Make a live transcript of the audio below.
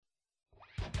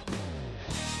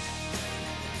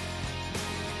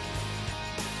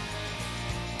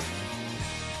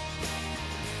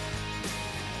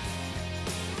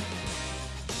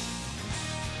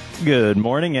Good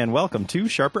morning and welcome to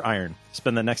Sharper Iron.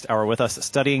 Spend the next hour with us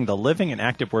studying the living and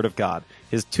active Word of God,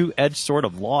 His two-edged sword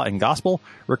of law and gospel,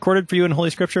 recorded for you in Holy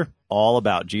Scripture, all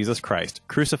about Jesus Christ,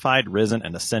 crucified, risen,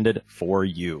 and ascended for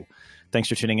you. Thanks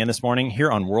for tuning in this morning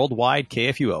here on Worldwide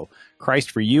KFUO, Christ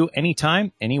for you,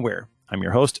 anytime, anywhere. I'm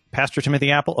your host, Pastor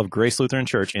Timothy Apple of Grace Lutheran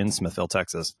Church in Smithville,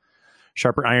 Texas.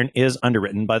 Sharper Iron is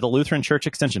underwritten by the Lutheran Church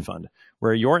Extension Fund,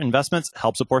 where your investments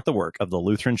help support the work of the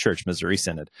Lutheran Church Missouri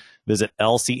Synod. Visit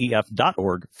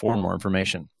lcef.org for more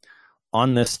information.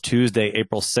 On this Tuesday,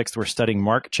 April 6th, we're studying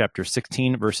Mark chapter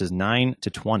 16, verses 9 to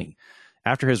 20.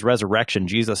 After his resurrection,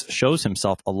 Jesus shows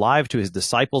himself alive to his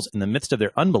disciples in the midst of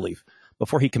their unbelief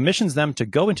before he commissions them to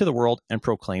go into the world and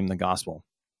proclaim the gospel.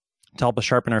 To help us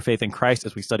sharpen our faith in Christ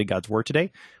as we study God's Word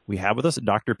today, we have with us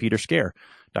Dr. Peter Scaer.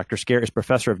 Dr. Scaer is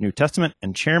professor of New Testament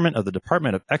and chairman of the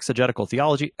Department of Exegetical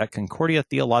Theology at Concordia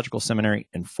Theological Seminary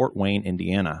in Fort Wayne,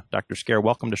 Indiana. Dr. Scaer,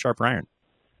 welcome to Sharper Iron.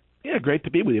 Yeah, great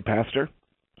to be with you, Pastor.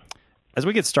 As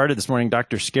we get started this morning,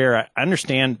 Dr. Scaer, I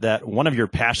understand that one of your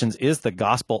passions is the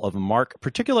Gospel of Mark,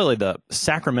 particularly the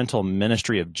sacramental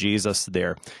ministry of Jesus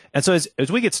there. And so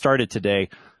as we get started today,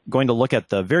 going to look at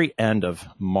the very end of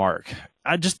Mark,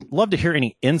 I'd just love to hear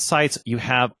any insights you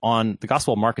have on the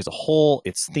Gospel of Mark as a whole,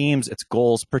 its themes, its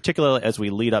goals, particularly as we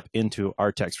lead up into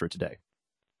our text for today.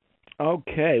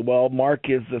 Okay, well, Mark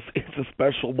is a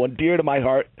special one, dear to my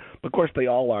heart. Of course, they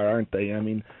all are, aren't they? I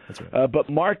mean, that's right. But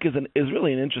Mark is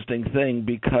really an interesting thing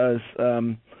because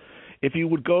if you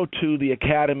would go to the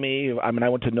academy, I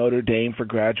went to Notre Dame for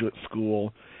graduate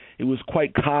school. It was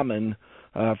quite common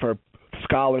for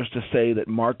scholars to say that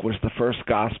Mark was the first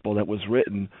gospel that was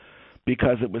written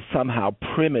because it was somehow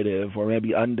primitive or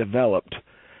maybe undeveloped.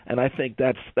 And I think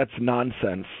that's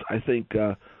nonsense. I think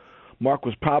Mark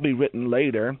was probably written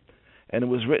later, and it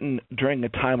was written during a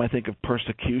time, I think, of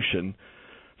persecution.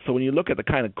 So when you look at the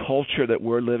kind of culture that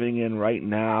we're living in right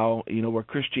now, where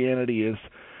Christianity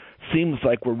seems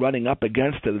like we're running up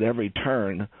against it at every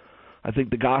turn, I think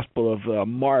the Gospel of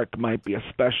Mark might be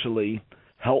especially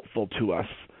helpful to us.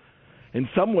 In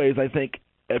some ways, I think,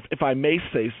 if I may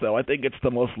say so, I think it's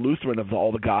the most Lutheran of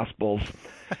all the Gospels,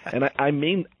 and I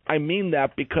mean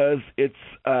that because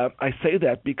I say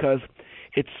that because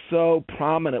it's so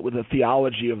prominent with the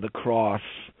theology of the cross.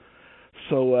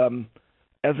 So,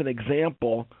 as an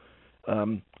example,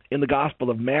 in the Gospel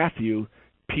of Matthew,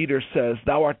 Peter says,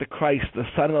 "Thou art the Christ, the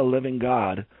Son of the living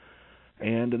God,"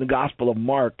 and in the Gospel of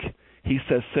Mark, he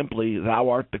says simply, "Thou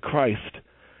art the Christ,"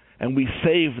 and we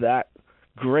save that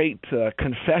great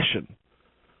confession.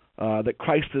 That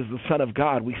Christ is the Son of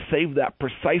God. We save that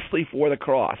precisely for the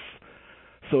cross.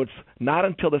 So it's not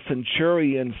until the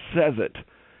centurion says it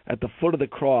at the foot of the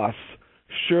cross,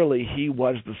 surely he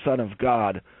was the Son of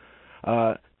God,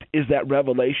 is that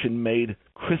revelation made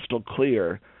crystal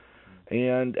clear.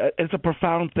 And it's a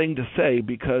profound thing to say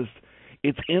because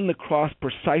it's in the cross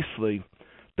precisely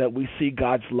that we see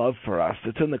God's love for us.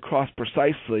 It's in the cross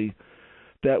precisely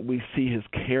that we see his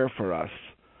care for us.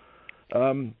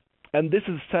 And this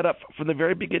is set up from the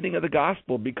very beginning of the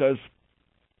gospel because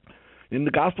in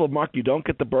the Gospel of Mark, you don't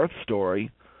get the birth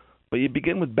story, but you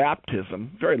begin with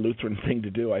baptism. Very Lutheran thing to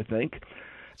do, I think.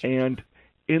 And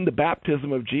in the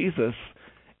baptism of Jesus,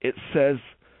 it says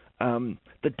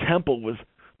the temple was,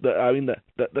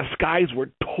 the skies were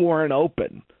torn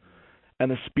open,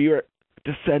 and the Spirit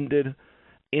descended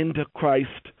into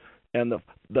Christ, and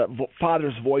the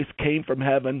Father's voice came from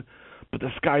heaven, but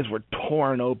the skies were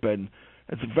torn open.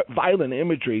 It's violent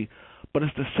imagery, but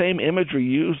it's the same imagery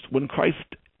used when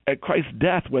at Christ's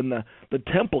death, when the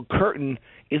temple curtain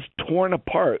is torn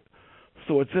apart.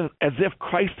 So it's as if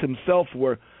Christ himself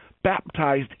were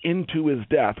baptized into his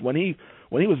death. When he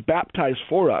was baptized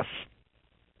for us,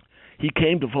 he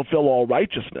came to fulfill all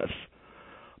righteousness.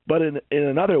 But in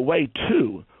another way,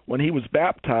 too, when he was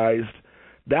baptized,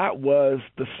 that was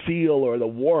the seal or the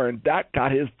warrant. That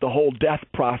got the whole death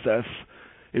process.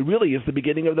 It really is the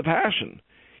beginning of the Passion.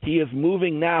 He is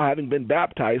moving now, having been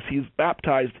baptized. He's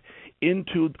baptized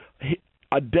into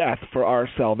a death for our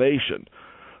salvation.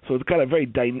 So it's got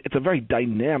it's a very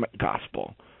dynamic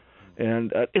gospel,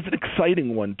 and it's an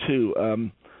exciting one too.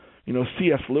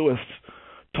 C.S. Lewis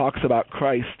talks about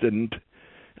Christ, and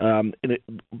in a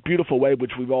beautiful way,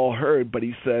 which we've all heard. But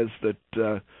he says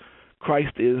that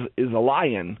Christ is a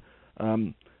lion.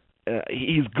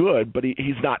 He's good, but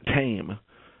he's not tame.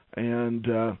 And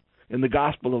in the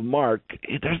Gospel of Mark,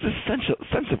 there's this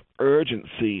sense of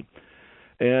urgency.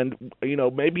 And,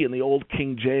 maybe in the old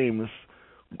King James,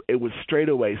 it was straight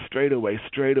away.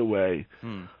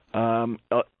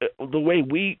 The way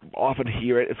we often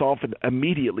hear it's often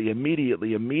immediately.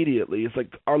 It's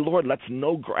like, our Lord lets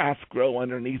no grass grow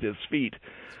underneath his feet.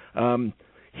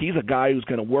 He's a guy who's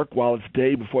going to work while it's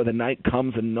day before the night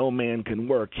comes and no man can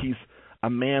work. He's a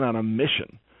man on a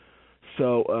mission.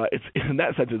 So it's in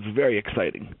that sense, it's very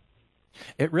exciting.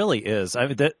 It really is. I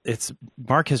mean,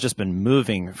 Mark has just been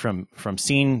moving from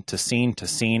scene to scene to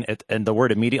scene, and the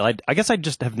word immediately. I guess I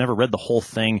just have never read the whole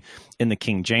thing in the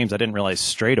King James. I didn't realize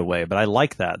straight away, but I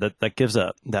like that. That gives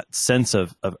that sense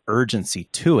of urgency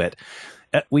to it.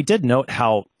 We did note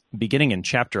how beginning in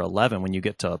chapter 11, when you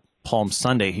get to Palm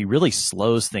Sunday, he really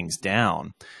slows things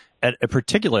down.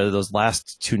 Particularly those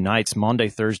last two nights, Monday,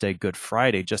 Thursday, Good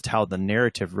Friday, just how the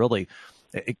narrative really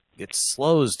it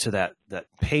slows to that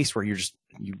pace where you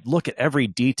look at every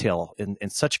detail in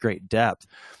such great depth.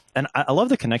 And I love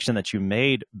the connection that you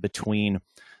made between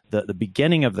the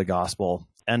beginning of the gospel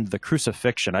and the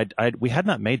crucifixion. We had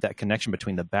not made that connection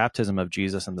between the baptism of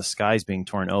Jesus and the skies being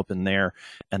torn open there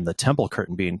and the temple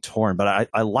curtain being torn. But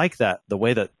I like that, the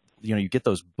way that you get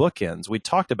those bookends. We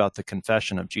talked about the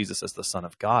confession of Jesus as the Son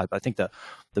of God, but I think the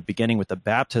beginning with the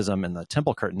baptism and the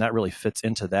temple curtain, that really fits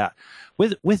into that.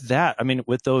 With that, I mean,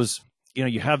 with those,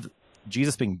 you have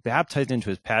Jesus being baptized into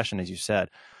his passion, as you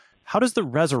said. How does the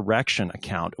resurrection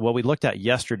account, what we looked at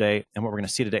yesterday and what we're going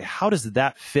to see today, how does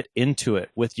that fit into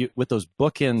it with those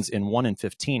bookends in 1 and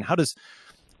 15? How does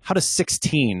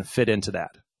 16 fit into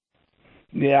that?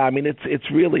 Yeah, I mean, it's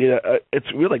really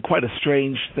quite a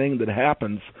strange thing that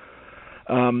happens.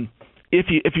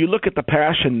 If you look at the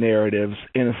passion narratives,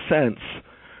 in a sense,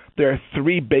 there are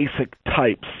three basic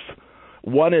types.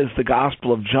 One is the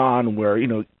Gospel of John, where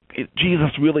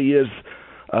Jesus really is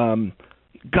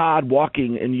God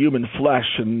walking in human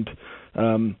flesh, and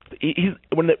when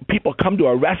people come to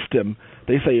arrest him,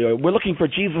 they say, "We're looking for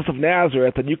Jesus of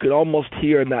Nazareth," and you could almost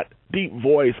hear in that deep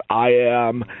voice, "I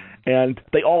am," and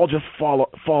they all just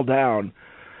fall down.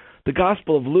 The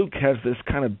Gospel of Luke has this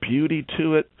kind of beauty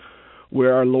to it,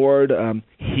 where our Lord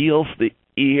heals the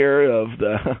ear of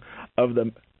the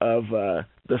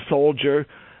soldier,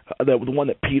 the one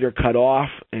that Peter cut off,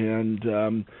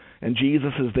 and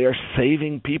Jesus is there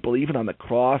saving people, even on the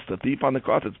cross, the thief on the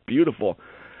cross. It's beautiful.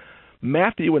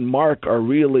 Matthew and Mark are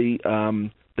really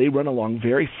they run along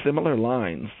very similar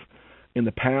lines in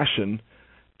the Passion.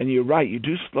 And you're right, you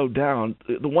do slow down.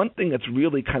 The one thing that's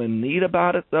really kind of neat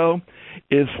about it, though,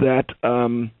 is that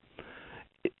in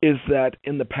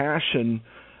the Passion,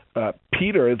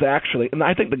 Peter is actually, and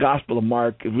I think the Gospel of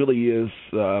Mark really is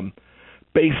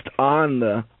based on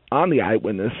the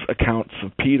eyewitness accounts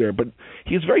of Peter, but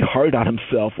he's very hard on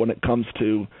himself when it comes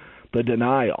to the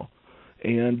denial,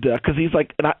 and because he's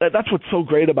like, and that's what's so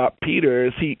great about Peter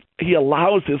is he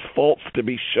allows his faults to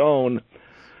be shown.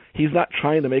 He's not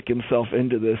trying to make himself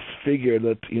into this figure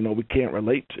that we can't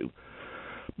relate to.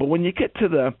 But when you get to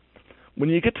the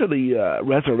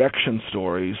resurrection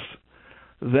stories,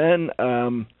 then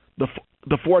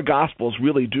the four Gospels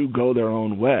really do go their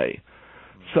own way.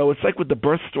 So it's like with the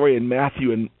birth story in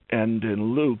Matthew and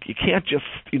in Luke, you can't just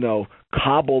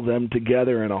cobble them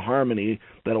together in a harmony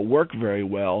that'll work very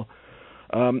well.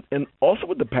 And also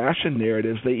with the Passion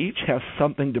narratives, they each have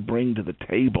something to bring to the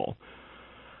table.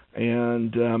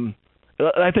 And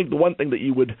I think the one thing that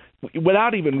you would,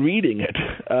 without even reading it,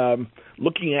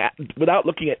 without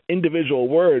looking at individual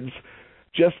words,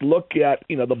 just look at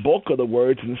the bulk of the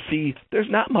words and see there's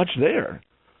not much there.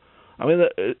 I mean,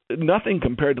 nothing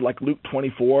compared to like Luke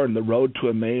 24 and the road to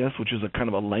Emmaus, which is a kind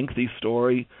of a lengthy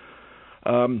story.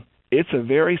 It's a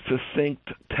very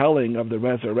succinct telling of the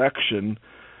resurrection,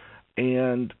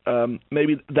 and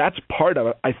maybe that's part of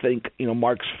it. I think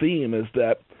Mark's theme is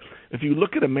that if you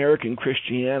look at American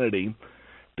Christianity,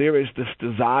 there is this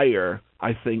desire,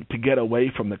 I think, to get away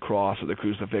from the cross or the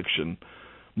crucifixion.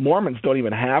 Mormons don't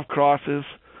even have crosses.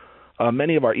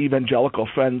 Many of our evangelical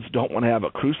friends don't want to have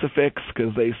a crucifix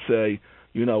because they say,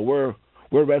 we're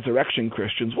resurrection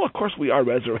Christians. Well, of course we are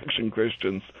resurrection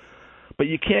Christians, but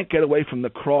you can't get away from the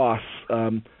cross.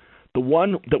 The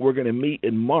one that we're going to meet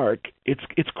in Mark,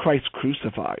 it's Christ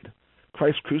crucified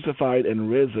and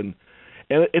risen.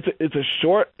 And it's a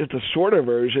shorter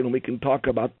version. We can talk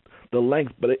about the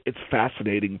length, but it's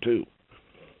fascinating too.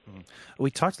 We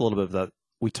talked a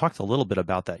little bit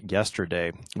about that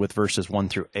yesterday with verses 1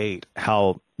 through 8.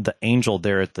 How the angel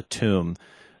there at the tomb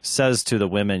says to the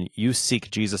women, "You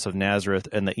seek Jesus of Nazareth,"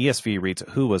 and the ESV reads,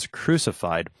 "who was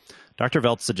crucified." Dr.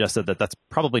 Velt suggested that that's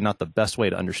probably not the best way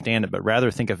to understand it, but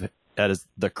rather think of it as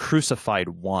the crucified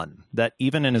one. That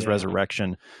even in his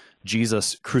resurrection,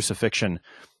 Jesus' crucifixion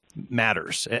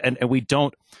matters, and we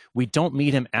don't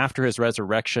meet him after his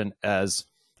resurrection as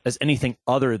anything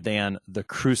other than the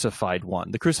crucified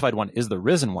one. The crucified one is the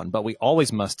risen one, but we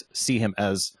always must see him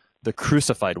as the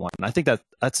crucified one. And I think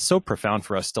that's so profound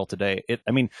for us still today.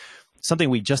 something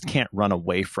we just can't run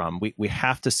away from. We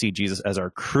have to see Jesus as our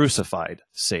crucified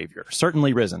Savior,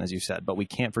 certainly risen, as you said, but we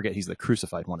can't forget he's the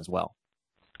crucified one as well.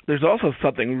 There's also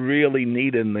something really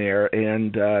neat in there,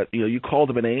 and you called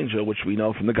him an angel, which we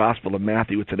know from the Gospel of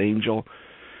Matthew, it's an angel.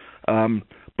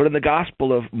 But in the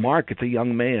Gospel of Mark, it's a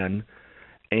young man,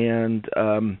 and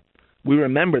we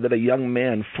remember that a young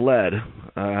man fled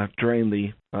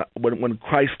during when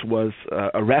Christ was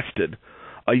arrested.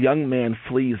 A young man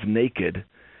flees naked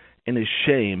in his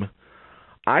shame.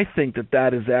 I think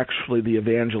that is actually the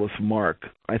evangelist Mark.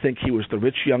 I think he was the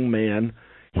rich young man.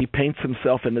 He paints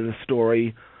himself into the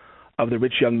story of the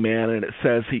rich young man, and it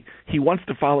says he wants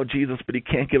to follow Jesus, but he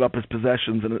can't give up his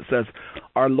possessions, and it says,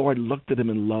 our Lord looked at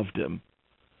him and loved him.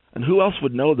 And who else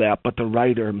would know that but the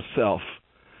writer himself?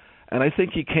 And I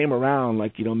think he came around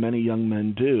like, many young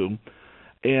men do,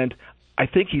 and I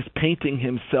think he's painting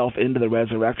himself into the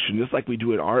resurrection, just like we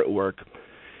do in artwork.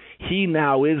 He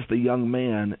now is the young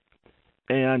man,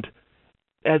 and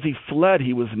as he fled,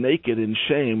 he was naked in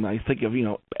shame. I think of,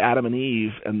 Adam and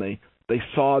Eve, and they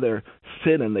saw their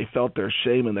sin and they felt their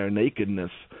shame and their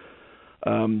nakedness.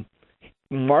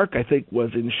 Mark, I think,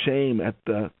 was in shame at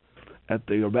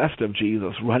the arrest of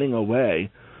Jesus, running away,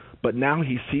 but now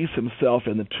he sees himself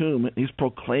in the tomb. He's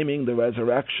proclaiming the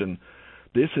resurrection.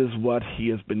 This is what he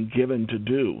has been given to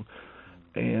do.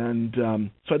 And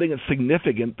so I think it's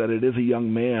significant that it is a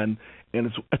young man,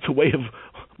 and it's a way of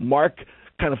Mark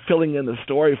kind of filling in the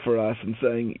story for us and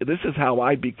saying, this is how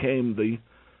I became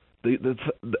this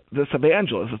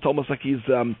evangelist. It's almost like he's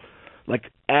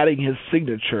like adding his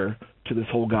signature to this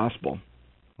whole gospel.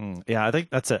 Yeah, I think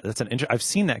that's an I've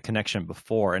seen that connection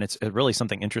before, and it's really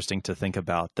something interesting to think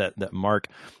about that Mark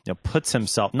puts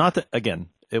himself, not that, again,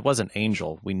 it was an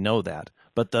angel, we know that,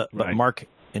 but Right. Mark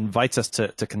invites us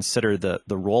to consider the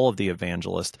role of the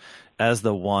evangelist as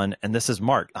the one, and this is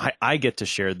Mark. I get to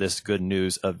share this good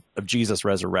news of Jesus'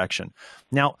 resurrection.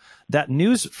 Now, that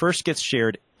news first gets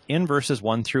shared in verses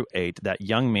 1 through 8. That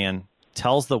young man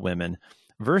tells the women.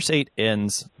 Verse 8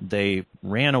 ends, they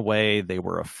ran away, they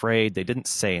were afraid, they didn't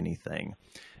say anything.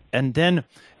 And then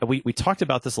we talked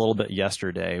about this a little bit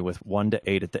yesterday with 1 to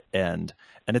 8 at the end,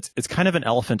 and it's kind of an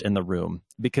elephant in the room,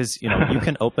 because you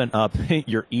can open up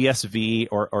your ESV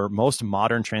or most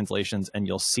modern translations and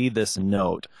you'll see this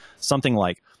note, something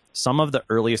like, some of the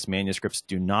earliest manuscripts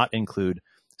do not include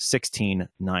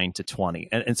 16:9 to 20,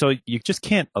 and so you just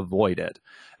can't avoid it.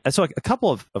 And so a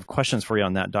couple of questions for you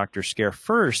on that, Dr. Scare.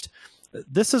 First,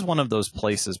 this is one of those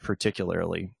places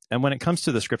particularly, and when it comes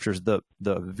to the scriptures, the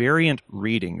variant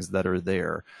readings that are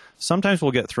there sometimes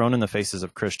will get thrown in the faces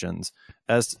of Christians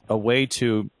as a way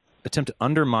to attempt to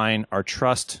undermine our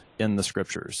trust in the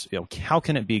scriptures. How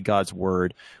can it be God's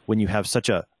word when you have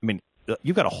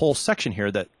you've got a whole section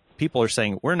here that people are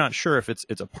saying, we're not sure if it's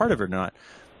a part of it or not.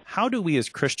 How do we as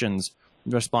Christians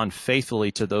respond faithfully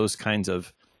to those kinds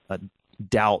of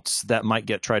doubts that might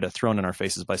get tried to thrown in our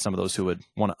faces by some of those who would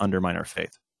want to undermine our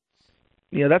faith?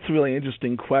 Yeah, that's a really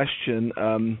interesting question.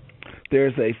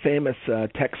 There's a famous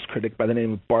text critic by the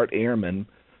name of Bart Ehrman,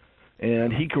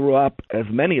 and he grew up, as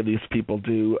many of these people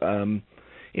do,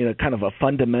 in a kind of a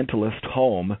fundamentalist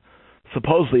home,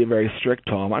 supposedly a very strict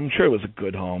home. I'm sure it was a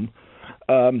good home.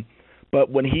 But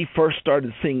when he first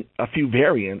started seeing a few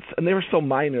variants, and they were so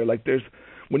minor, like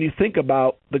when you think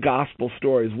about the gospel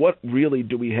stories, what really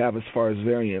do we have as far as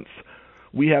variants?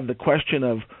 We have the question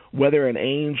of whether an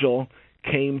angel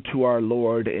came to our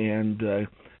Lord and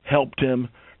helped him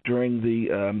during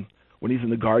when he's in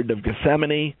the Garden of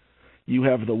Gethsemane. You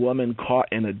have the woman caught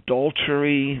in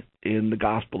adultery in the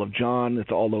Gospel of John.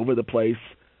 It's all over the place.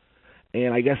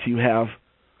 And I guess you have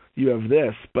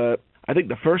this, but I think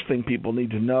the first thing people need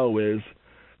to know is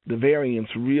the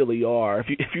variants really are.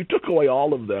 If you took away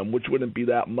all of them, which wouldn't be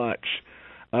that much,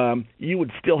 you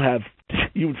would still have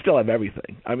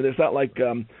everything. I mean, it's not like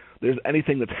there's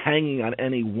anything that's hanging on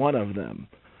any one of them.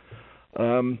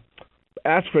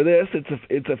 As for this,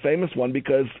 it's a famous one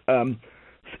because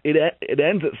it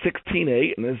ends at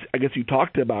 16:8, and as I guess you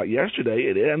talked about yesterday,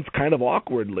 it ends kind of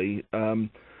awkwardly, kind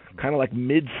of like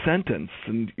mid-sentence,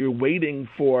 and you're waiting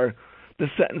for the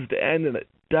sentence to end, and it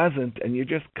doesn't, and you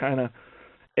just kind of,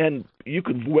 and you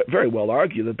could very well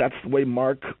argue that that's the way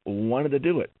Mark wanted to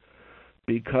do it,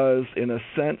 because in a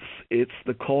sense, it's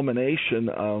the culmination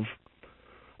of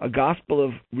a gospel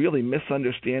of really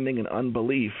misunderstanding and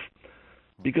unbelief.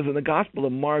 Because in the Gospel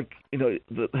of Mark,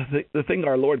 the thing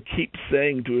our Lord keeps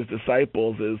saying to his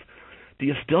disciples is, do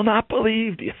you still not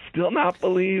believe? Do you still not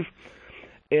believe?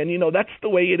 And, that's the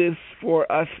way it is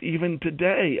for us even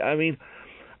today. I mean,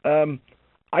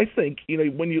 I think,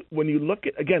 when you look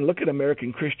at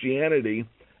American Christianity,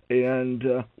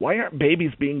 And why aren't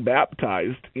babies being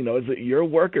baptized? Is it your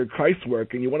work or Christ's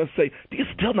work? And you want to say, do you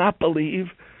still not believe?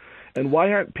 And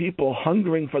why aren't people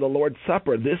hungering for the Lord's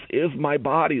Supper? This is my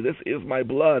body. This is my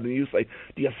blood. And you say,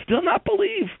 do you still not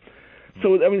believe?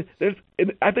 So,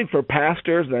 I think for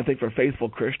pastors and I think for faithful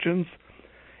Christians,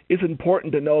 it's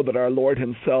important to know that our Lord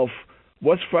himself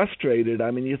was frustrated.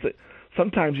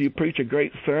 Sometimes you preach a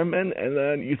great sermon, and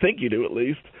then you think you do at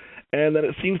least, and then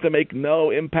it seems to make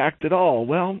no impact at all.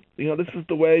 Well, this is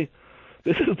the way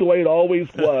it always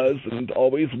was and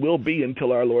always will be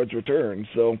until our Lord's return.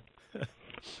 So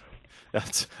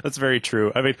that's very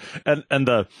true. And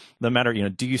the matter,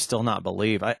 do you still not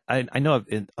believe? I know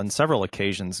on several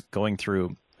occasions going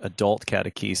through adult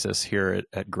catechesis here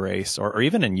at Grace, or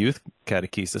even in youth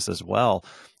catechesis as well,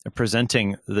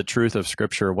 presenting the truth of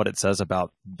Scripture, what it says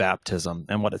about baptism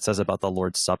and what it says about the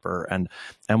Lord's Supper. And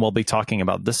we'll be talking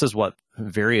about this is what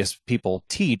various people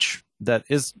teach that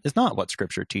is not what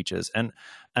Scripture teaches. And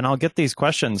I'll get these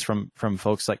questions from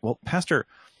folks like, well, Pastor,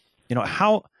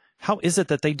 how is it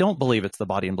that they don't believe it's the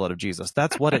body and blood of Jesus?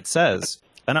 That's what it says.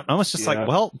 And I'm almost just like,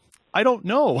 well, I don't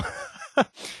know.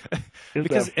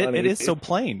 Because it is so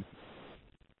plain.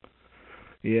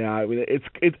 Yeah,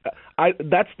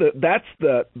 that's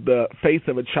the faith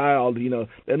of a child,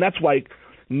 and that's why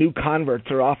new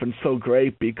converts are often so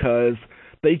great, because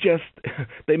they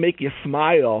make you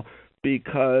smile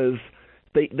because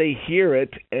they hear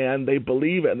it and they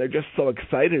believe it and they're just so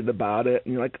excited about it,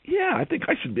 and you're like, yeah, I think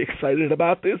I should be excited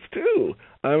about this too.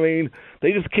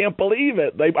 They just can't believe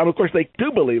it. Of course they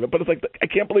do believe it, but it's like, I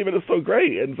can't believe it is so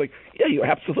great. And it's like, yeah, you're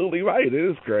absolutely right. It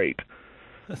is great.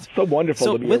 It's so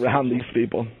wonderful to be around these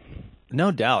people.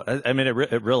 No doubt.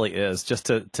 It really is, just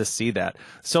to see that.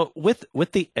 So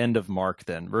with the end of Mark,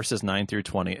 then verses 9 through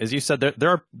 20, as you said,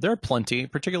 there are plenty,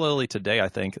 particularly today, I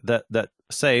think, that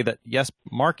say that yes,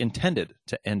 Mark intended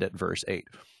to end at verse 8,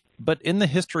 but in the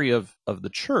history of the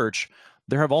church,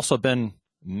 there have also been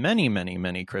many, many,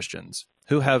 many Christians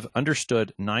who have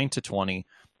understood 9 to 20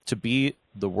 to be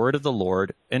the word of the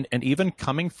Lord, and even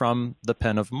coming from the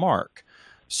pen of Mark.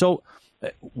 So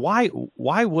why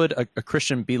would a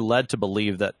Christian be led to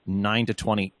believe that 9 to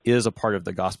 20 is a part of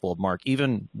the Gospel of Mark,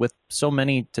 even with so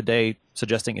many today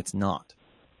suggesting it's not?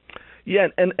 Yeah,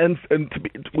 and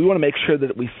we want to make sure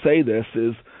that we say this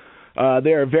is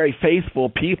there are very faithful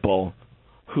people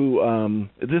who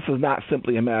this is not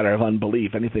simply a matter of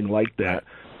unbelief, anything like that.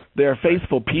 There are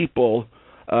faithful people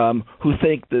who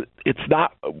think that it's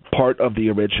not part of the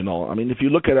original. If you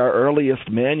look at our earliest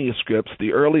manuscripts,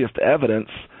 the earliest evidence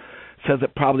says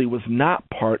it probably was not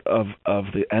part of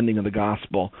the ending of the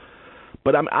gospel.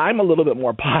 But I'm a little bit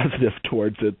more positive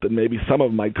towards it than maybe some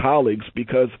of my colleagues,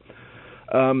 because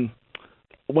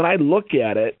when I look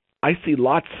at it, I see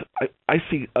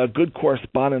a good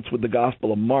correspondence with the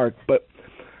Gospel of Mark. But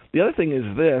the other thing is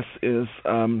this is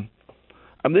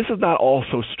not all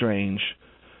so strange,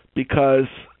 because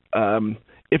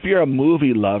if you're a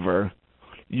movie lover,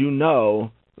 you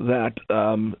know that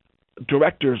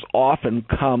directors often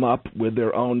come up with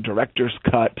their own director's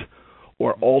cut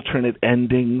or alternate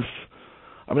endings.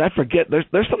 I forget, there's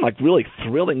some really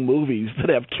thrilling movies that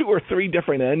have 2 or 3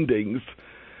 different endings,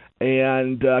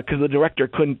 and because the director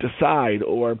couldn't decide.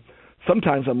 Or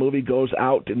sometimes a movie goes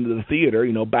out into the theater,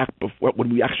 back before,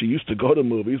 when we actually used to go to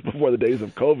movies before the days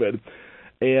of COVID,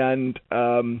 and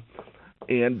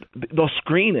they'll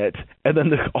screen it, and then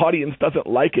the audience doesn't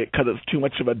like it because it's too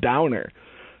much of a downer.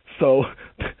 So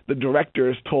the director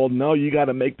is told, no, you got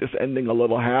to make this ending a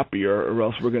little happier, or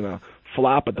else we're going to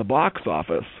flop at the box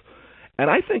office.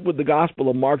 And I think with the Gospel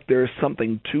of Mark, there is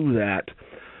something to that.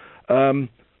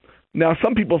 Now,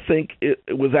 some people think it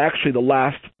was actually the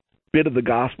last bit of the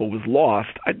Gospel was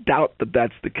lost. I doubt that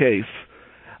that's the case.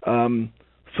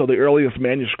 So the earliest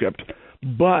manuscript.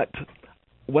 But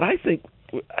what I think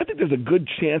there's a good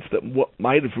chance that what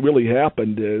might have really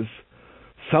happened is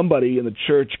somebody in the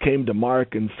church came to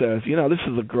Mark and says, this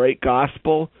is a great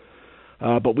gospel,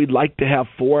 but we'd like to have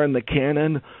 4 in the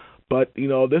canon, but,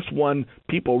 this one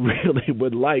people really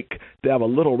would like to have a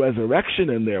little resurrection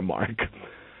in there, Mark.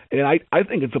 And I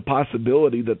think it's a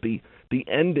possibility that the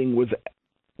ending was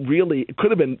really, it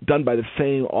could have been done by the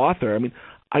same author.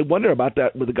 I wonder about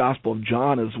that with the Gospel of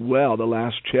John as well, the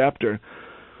last chapter.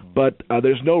 But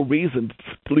there's no reason,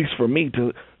 at least for me,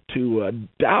 to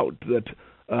doubt that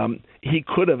he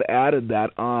could have added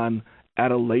that on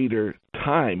at a later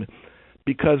time,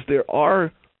 because there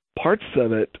are parts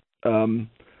of it.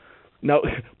 Now,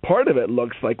 part of it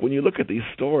looks like, when you look at these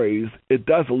stories, it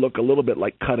does look a little bit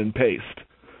like cut and paste.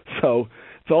 So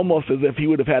it's almost as if he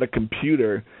would have had a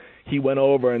computer. He went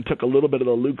over and took a little bit of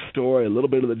the Luke story, a little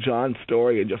bit of the John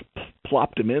story, and just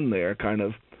plopped him in there, kind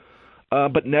of.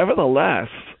 But nevertheless,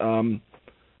 and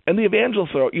the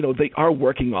evangelists are, they are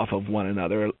working off of one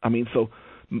another. I mean, so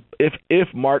if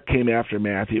Mark came after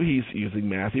Matthew, he's using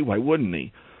Matthew. Why wouldn't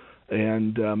he?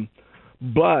 And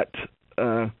but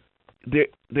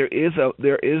there is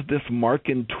this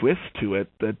Markan twist to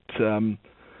it that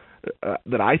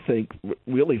I think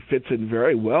really fits in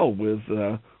very well with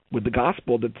the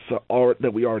gospel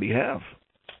that we already have.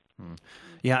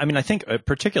 Yeah, I mean, I think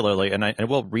particularly, and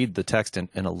we'll read the text in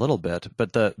a little bit,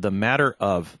 but the matter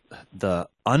of the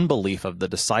unbelief of the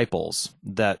disciples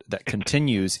that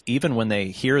continues even when they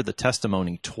hear the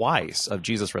testimony twice of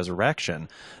Jesus' resurrection,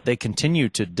 they continue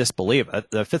to disbelieve.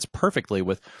 That fits perfectly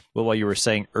with what you were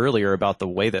saying earlier about the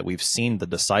way that we've seen the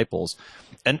disciples.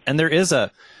 And there is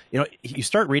you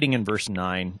start reading in verse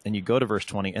 9 and you go to verse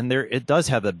 20, and it does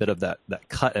have a bit of that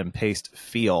cut and paste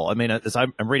feel. I mean, as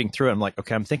I'm reading through it, I'm like,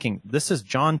 okay, I'm thinking this is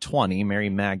John 20, Mary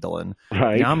Magdalene.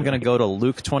 Right. Now I'm going to go to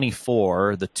Luke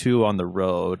 24, the two on the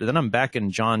road. Then I'm back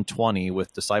in John 20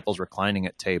 with disciples reclining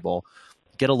at table.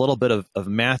 Get a little bit of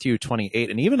Matthew 28,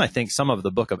 and even I think some of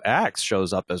the book of Acts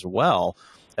shows up as well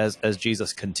as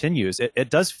Jesus continues. It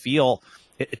does feel,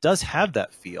 it does have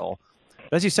that feel.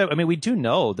 As you said, I mean, we do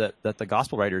know that the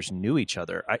gospel writers knew each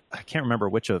other. I can't remember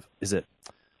which of, is it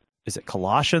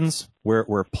Colossians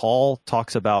where Paul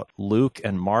talks about Luke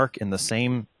and Mark in the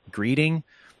same greeting,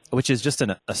 which is just I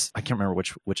can't remember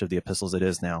which of the epistles it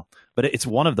is now, but it's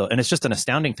one of those, and it's just an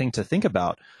astounding thing to think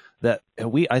about that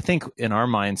I think in our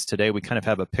minds today, we kind of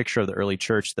have a picture of the early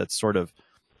church that's sort of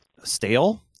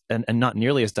stale and not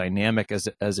nearly as dynamic as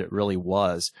it really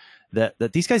was. That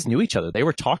these guys knew each other. They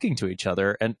were talking to each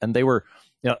other, and they were,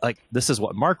 like, this is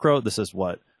what Mark wrote, this is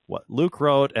what Luke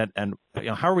wrote, and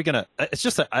how are we gonna? It's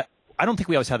just that I don't think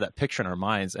we always have that picture in our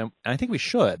minds, and I think we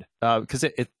should, because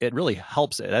it really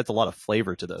helps. It adds a lot of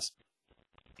flavor to this.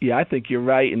 Yeah, I think you're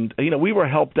right, and we were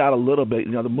helped out a little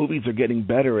bit. The movies are getting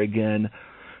better again.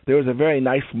 There was a very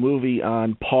nice movie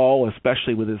on Paul,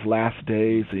 especially with his last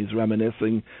days. He's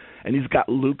reminiscing, and he's got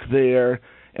Luke there,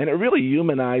 and it really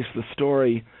humanized the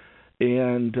story.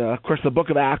 And, of course, the book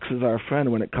of Acts is our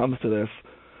friend when it comes to this.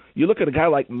 You look at a guy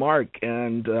like Mark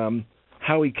and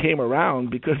how he came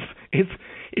around, because it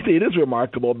is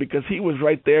remarkable, because he was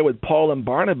right there with Paul and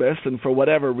Barnabas, and for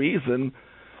whatever reason,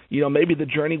 maybe the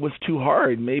journey was too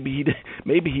hard. Maybe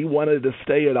he wanted to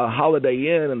stay at a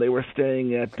Holiday Inn and they were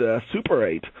staying at Super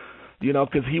 8,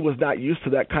 because he was not used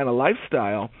to that kind of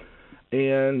lifestyle.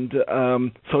 And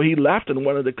so he left and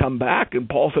wanted to come back, and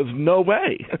Paul says, no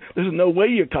way. There's no way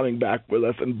you're coming back with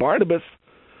us. And Barnabas,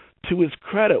 to his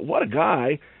credit, what a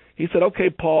guy, he said, okay,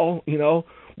 Paul,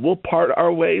 we'll part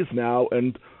our ways now.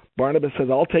 And Barnabas says,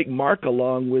 I'll take Mark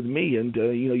along with me, and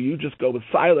you just go with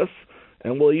Silas,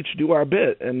 and we'll each do our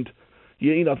bit. And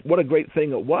what a great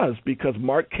thing it was, because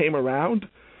Mark came around,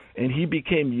 and he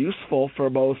became useful for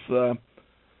both. There's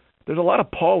a lot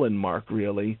of Paul in Mark,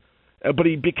 really. But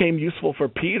he became useful for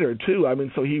Peter, too. I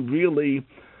mean, so he really,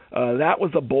 that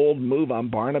was a bold move on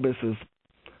Barnabas's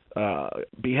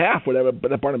behalf, whatever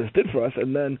that Barnabas did for us.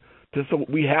 And then so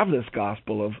we have this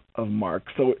gospel of Mark.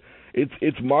 So it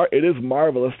is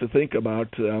marvelous to think about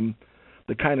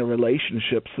the kind of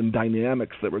relationships and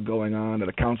dynamics that were going on at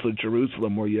a Council of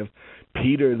Jerusalem, where you have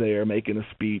Peter there making a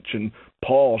speech, and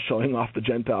Paul showing off the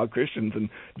Gentile Christians, and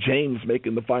James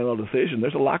making the final decision.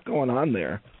 There's a lot going on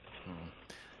there.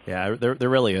 Yeah, there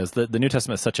really is. The New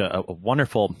Testament is such a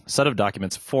wonderful set of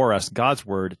documents for us, God's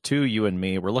Word to you and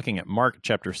me. We're looking at Mark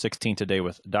chapter 16 today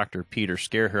with Dr. Peter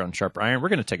Scare here on Sharper Iron. We're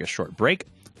going to take a short break,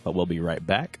 but we'll be right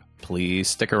back. Please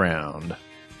stick around.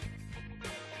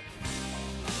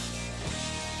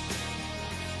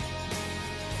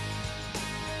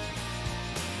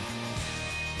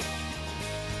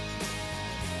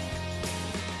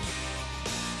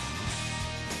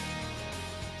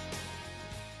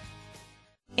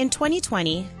 In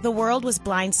 2020, the world was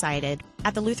blindsided.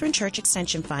 At the Lutheran Church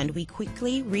Extension Fund, we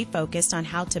quickly refocused on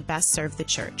how to best serve the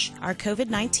church. Our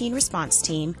COVID-19 response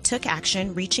team took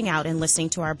action, reaching out and listening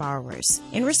to our borrowers.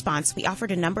 In response, we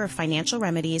offered a number of financial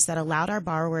remedies that allowed our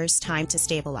borrowers time to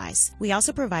stabilize. We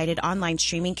also provided online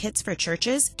streaming kits for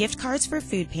churches, gift cards for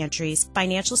food pantries,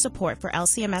 financial support for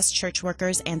LCMS church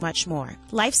workers, and much more.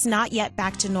 Life's not yet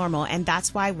back to normal, and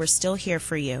that's why we're still here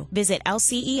for you. Visit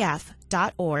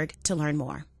lcef.org to learn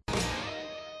more.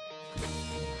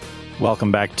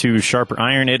 Welcome back to Sharper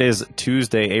Iron. It is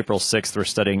Tuesday, April 6th. We're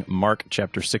studying Mark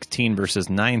chapter 16, verses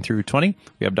 9 through 20.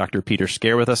 We have Dr. Peter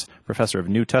Scare with us, professor of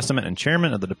New Testament and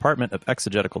chairman of the Department of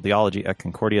Exegetical Theology at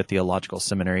Concordia Theological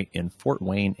Seminary in Fort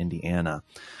Wayne, Indiana.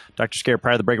 Dr. Scare,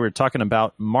 prior to the break, we were talking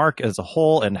about Mark as a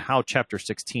whole and how chapter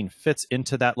 16 fits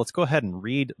into that. Let's go ahead and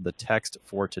read the text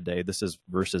for today. This is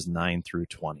verses 9 through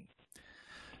 20.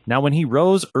 Now, when he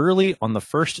rose early on the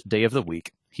first day of the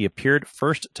week, he appeared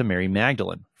first to Mary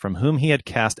Magdalene, from whom he had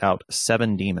cast out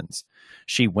 7 demons.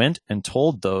 She went and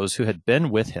told those who had been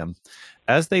with him,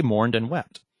 as they mourned and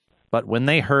wept. But when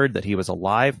they heard that he was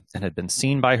alive and had been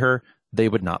seen by her, they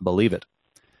would not believe it.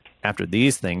 After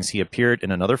these things, he appeared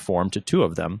in another form to 2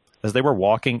 of them, as they were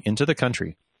walking into the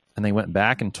country. And they went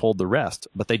back and told the rest,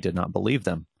 but they did not believe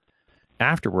them.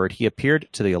 Afterward, he appeared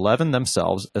to the 11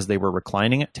 themselves, as they were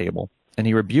reclining at table. And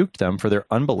he rebuked them for their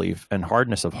unbelief and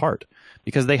hardness of heart,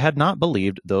 because they had not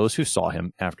believed those who saw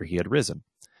him after he had risen.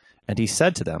 And he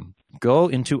said to them, Go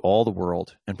into all the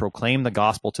world, and proclaim the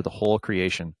gospel to the whole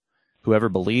creation. Whoever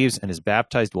believes and is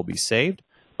baptized will be saved,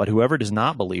 but whoever does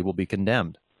not believe will be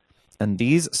condemned. And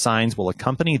these signs will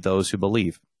accompany those who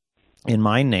believe. In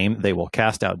my name they will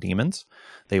cast out demons,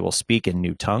 they will speak in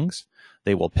new tongues,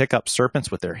 they will pick up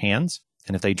serpents with their hands,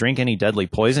 and if they drink any deadly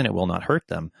poison it will not hurt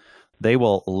them. They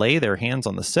will lay their hands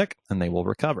on the sick, and they will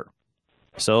recover.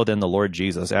 So then the Lord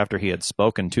Jesus, after he had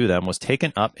spoken to them, was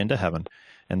taken up into heaven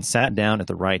and sat down at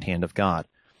the right hand of God.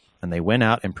 And they went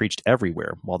out and preached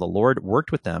everywhere, while the Lord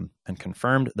worked with them and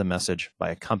confirmed the message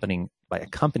by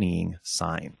accompanying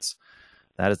signs.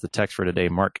 That is the text for today,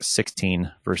 Mark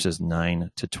 16, verses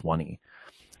 9 to 20.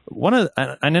 And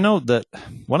I know that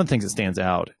one of the things that stands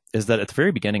out is that at the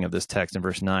very beginning of this text, in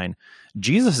verse 9,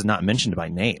 Jesus is not mentioned by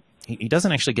name. He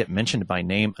doesn't actually get mentioned by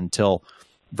name until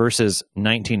verses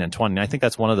 19 and 20. And I think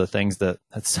that's one of the things that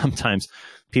sometimes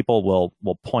people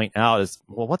will point out is,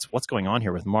 well, what's going on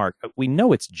here with Mark? We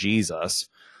know it's Jesus.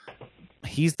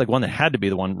 He's the one that had to be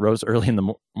the one rose early in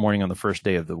the morning on the first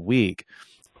day of the week.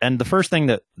 And the first thing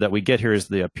that we get here is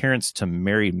the appearance to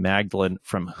Mary Magdalene,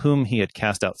 from whom he had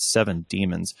cast out 7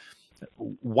 demons.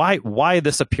 Why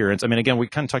this appearance? I mean, again, we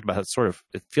kind of talked about how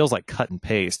it feels like cut and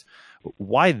paste.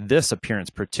 Why this appearance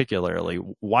particularly?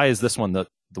 Why is this one the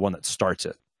one that starts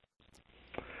it?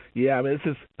 Yeah, I mean,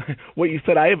 this is what you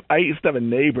said. I used to have a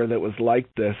neighbor that was like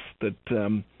this,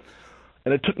 and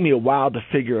it took me a while to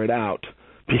figure it out,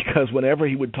 because whenever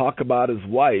he would talk about his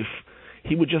wife,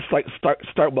 he would just like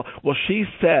start. Well, she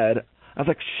said. I was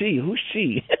like, she? Who's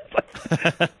she?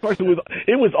 Of course,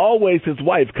 it was always his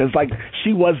wife, because like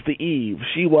she was the Eve,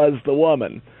 she was the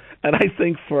woman. And I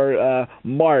think for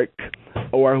Mark,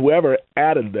 or whoever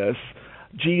added this,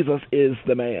 Jesus is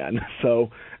the man. So,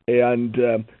 and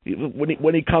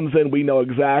when he comes in, we know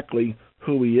exactly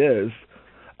who he is.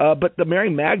 But the Mary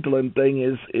Magdalene thing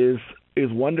is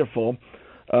wonderful,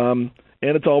 and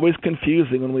it's always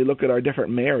confusing when we look at our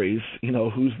different Marys. You know,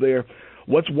 who's there?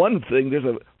 What's one thing? There's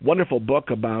a wonderful book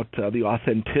about the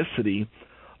authenticity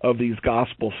of these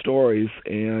gospel stories,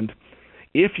 and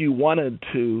if you wanted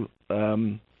to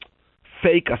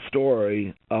fake a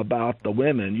story about the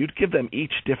women, you'd give them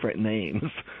each different names.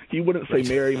 You wouldn't say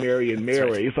Mary, Mary, and Mary.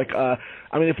 Right. It's like, I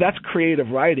mean, if that's creative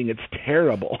writing, it's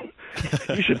terrible.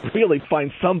 You should really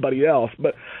find somebody else.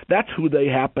 But that's who they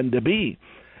happen to be.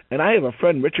 And I have a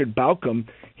friend, Richard Bauckham.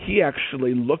 He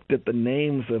actually looked at the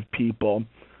names of people.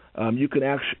 You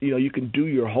can do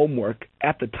your homework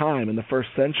at the time in the first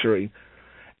century,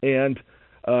 and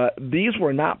these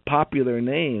were not popular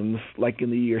names like in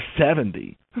the year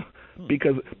 70.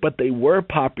 But they were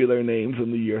popular names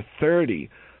in the year 30.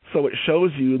 So it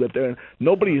shows you that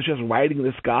nobody is just writing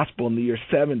this gospel in the year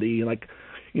 70. Like,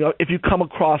 if you come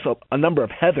across a number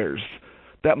of Heathers,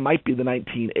 that might be the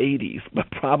 1980s, but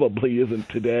probably isn't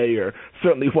today, or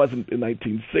certainly wasn't in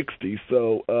 1960.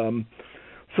 So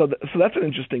that's an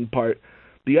interesting part.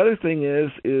 The other thing is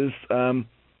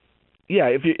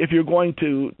if you're going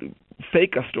to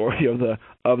fake a story of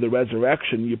the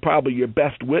resurrection, your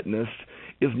best witness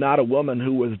is not a woman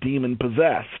who was demon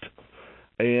possessed,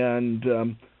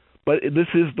 but this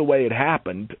is the way it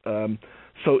happened.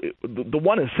 So the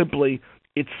one is simply,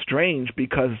 it's strange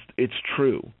because it's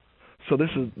true. So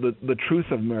this is the truth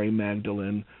of Mary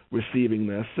Magdalene receiving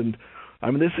this, and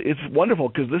I mean it's wonderful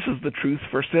because this is the truth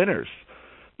for sinners,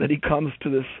 that he comes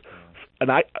to this. And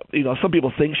some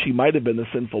people think she might have been the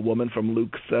sinful woman from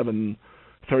Luke 7:36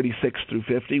 through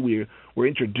 50. We're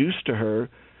introduced to her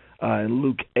in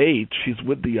Luke 8. She's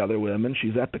with the other women.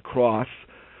 She's at the cross.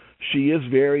 She is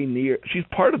very near. She's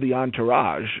part of the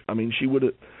entourage. I mean,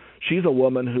 she's a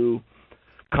woman who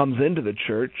comes into the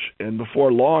church, and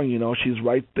before long, she's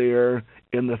right there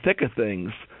in the thick of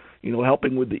things.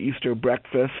 helping with the Easter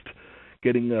breakfast,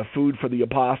 getting food for the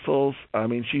apostles. I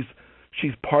mean,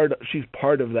 she's part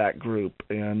of that group,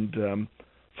 and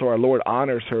so our Lord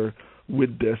honors her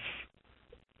with this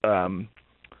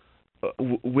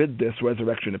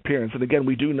resurrection appearance. And again,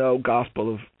 we do know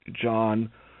Gospel of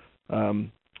John.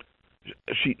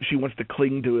 She wants to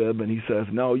cling to him, and he says,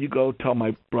 "No, you go tell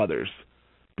my brothers,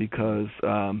 because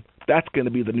that's going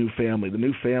to be the new family. The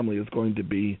new family is going to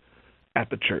be at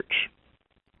the church."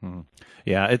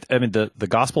 Yeah, the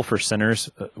gospel for sinners,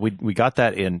 we got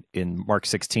that in Mark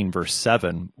 16 verse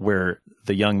 7, where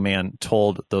the young man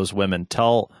told those women,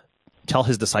 tell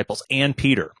his disciples and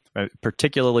Peter, right,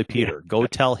 particularly Peter, go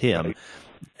tell him.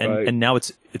 Right. And now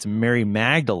it's Mary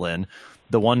Magdalene,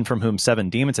 the one from whom 7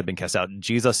 demons have been cast out.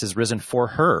 Jesus is risen for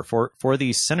her, for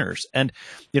these sinners. And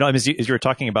as you were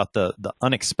talking about the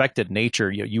unexpected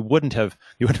nature, you wouldn't have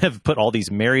put all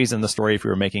these Marys in the story if you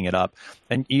were making it up,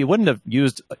 and you wouldn't have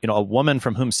used a woman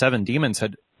from whom 7 demons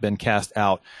had been cast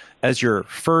out as your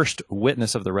first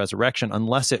witness of the resurrection,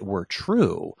 unless it were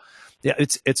true. Yeah,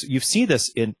 it's you see this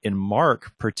in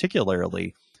Mark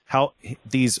particularly, how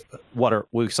these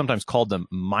we sometimes called them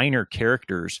minor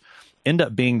characters end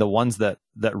up being the ones that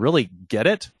really get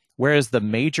it, whereas the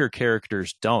major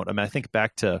characters don't. I mean, I think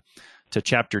back to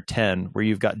chapter 10, where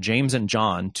you've got James and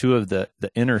John, 2 of the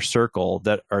inner circle,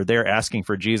 that are there asking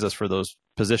for Jesus for those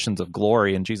positions of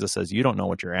glory, and Jesus says, you don't know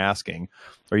what you're asking.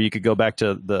 Or you could go back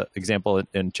to the example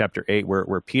in chapter 8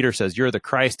 where Peter says, you're the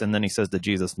Christ, and then he says to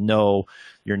Jesus, no,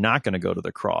 you're not going to go to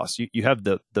the cross. You have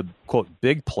the quote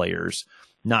big players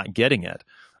not getting it.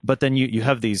 But then you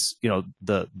have these,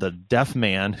 the deaf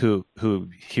man who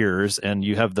hears, and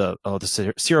you have the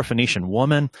Syrophoenician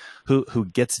woman who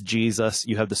gets Jesus.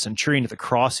 You have the centurion at the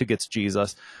cross who gets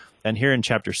Jesus. And here in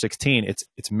chapter 16,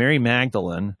 it's Mary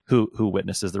Magdalene who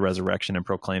witnesses the resurrection and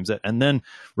proclaims it. And then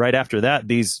right after that,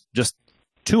 these just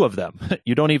 2 of them,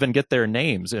 you don't even get their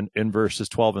names in verses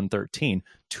 12 and 13.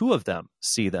 2 of them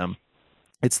see them.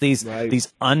 It's these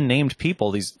unnamed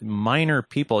people, these minor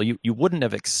people. You wouldn't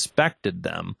have expected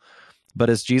them,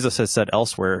 but as Jesus has said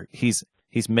elsewhere, he's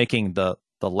making the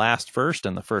last first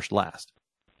and the first last.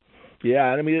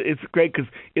 Yeah, and I mean, it's great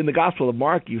because in the Gospel of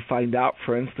Mark, you find out,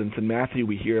 for instance, in Matthew,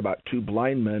 we hear about 2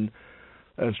 blind men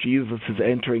as Jesus is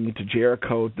entering into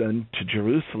Jericho, then to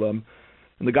Jerusalem.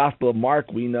 In the Gospel of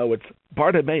Mark, we know it's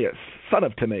Bartimaeus, son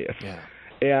of Timaeus,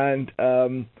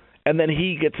 and then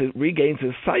he regains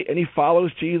his sight, and he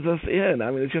follows Jesus in. I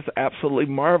mean, it's just absolutely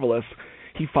marvelous.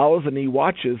 He follows and he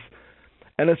watches.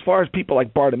 And as far as people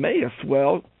like Bartimaeus,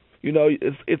 well,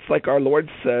 it's like our Lord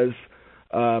says,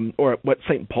 or what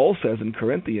St. Paul says in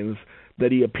Corinthians,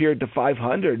 that he appeared to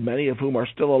 500, many of whom are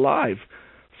still alive.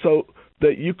 So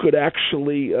that you could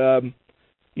actually,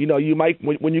 you might,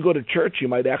 when you go to church, you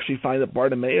might actually find that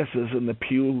Bartimaeus is in the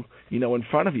pew, in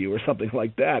front of you or something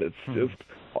like that. It's just,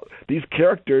 these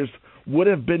characters would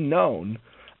have been known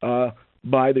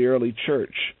by the early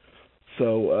church.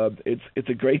 So it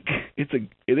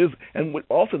is, and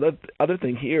also the other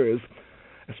thing here is,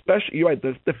 especially, you're right,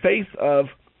 the faith of,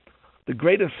 the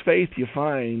greatest faith you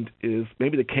find is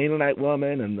maybe the Canaanite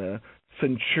woman and the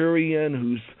centurion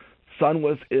whose son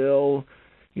was ill.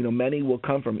 Many will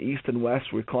come from east and west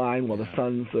recline, while the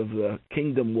sons of the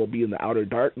kingdom will be in the outer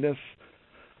darkness.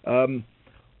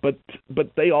 But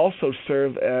they also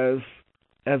serve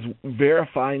as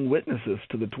verifying witnesses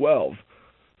to the 12,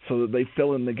 so that they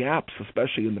fill in the gaps,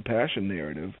 especially in the Passion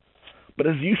narrative. But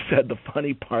as you said, the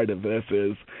funny part of this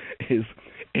is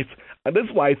and this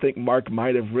is why I think Mark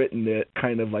might have written it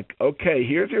kind of like, okay,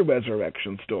 here's your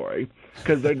resurrection story,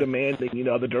 because they're demanding,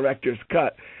 the director's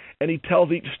cut. And he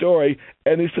tells each story,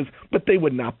 and he says, but they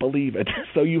would not believe it.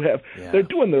 So they're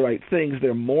doing the right things.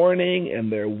 They're mourning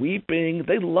and they're weeping.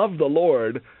 They love the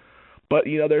Lord, but,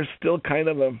 there's still kind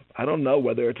of I don't know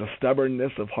whether it's a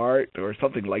stubbornness of heart or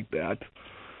something like that.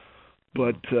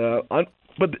 But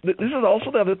this is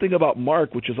also the other thing about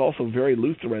Mark, which is also very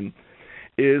Lutheran,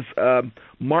 is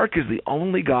Mark is the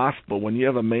only gospel when you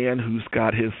have a man who's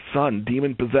got his son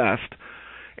demon-possessed,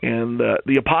 and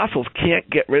the apostles can't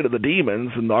get rid of the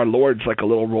demons, and our Lord's like a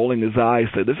little rolling his eyes,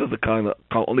 say, this is the kind that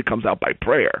only comes out by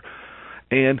prayer.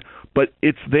 But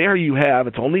it's there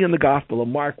it's only in the Gospel of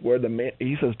Mark where the man,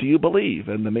 he says, do you believe?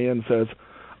 And the man says,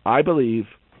 I believe,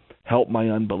 help my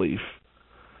unbelief.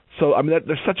 So, I mean,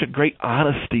 there's such a great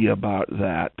honesty about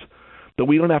that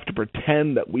we don't have to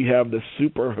pretend that we have this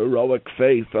super heroic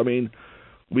faith. I mean,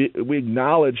 we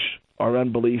acknowledge our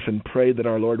unbelief and pray that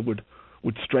our Lord would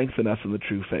strengthen us in the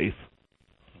true faith.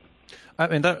 I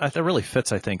mean, that really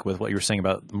fits, I think, with what you were saying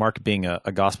about Mark being a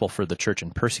gospel for the church in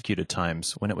persecuted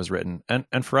times when it was written,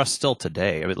 and for us still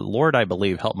today. I mean, Lord, I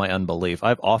believe, help my unbelief.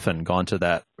 I've often gone to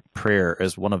that prayer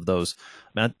as one of those,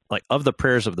 man, like of the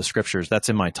prayers of the scriptures, that's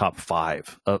in my top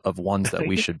 5 of ones that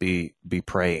we should be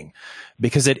praying,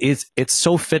 because it's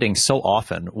so fitting so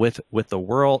often with the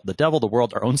world, the devil, the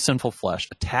world, our own sinful flesh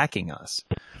attacking us.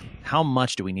 How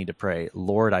much do we need to pray,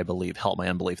 Lord, I believe, help my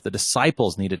unbelief? The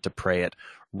disciples needed to pray it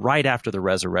right after the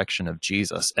resurrection of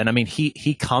Jesus. And I mean,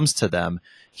 he comes to them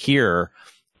here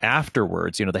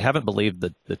afterwards. You know, they haven't believed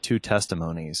the 2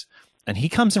 testimonies, and he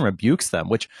comes and rebukes them,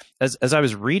 which as I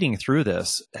was reading through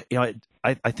this, you know,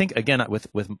 I think, again, with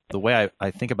the way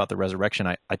I think about the resurrection,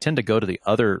 I tend to go to the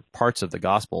other parts of the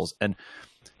Gospels, and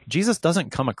Jesus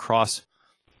doesn't come across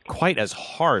quite as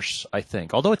harsh, I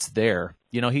think, although it's there.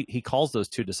 You know, he calls those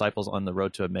 2 disciples on the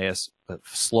road to Emmaus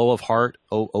slow of heart,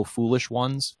 oh foolish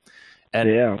ones. And,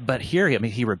 yeah. But here, I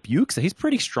mean, he rebukes it. He's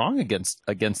pretty strong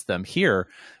against them here,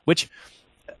 which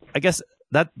I guess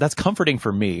that's comforting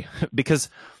for me, because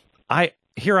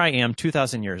here I am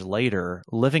 2,000 years later,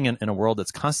 living in a world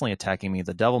that's constantly attacking me,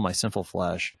 the devil, my sinful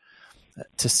flesh,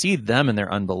 to see them in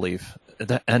their unbelief,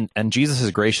 and Jesus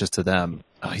is gracious to them.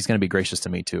 He's going to be gracious to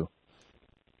me too.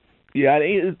 Yeah,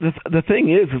 the thing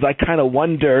is I kind of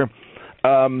wonder,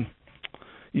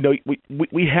 you know,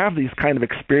 we have these kind of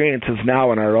experiences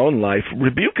now in our own life.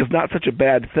 Rebuke is not such a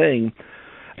bad thing,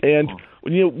 and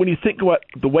when you think about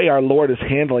the way our Lord is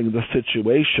handling the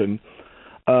situation,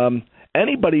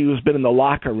 anybody who's been in the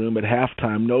locker room at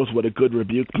halftime knows what a good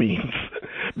rebuke means,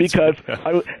 because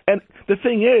and the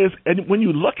thing is, and when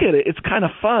you look at it, it's kind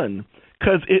of fun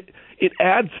because it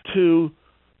adds to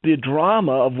the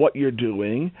drama of what you're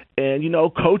doing. And, you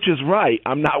know, coach is right.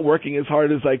 I'm not working as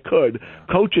hard as I could.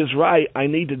 Coach is right. I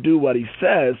need to do what he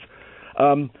says.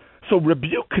 So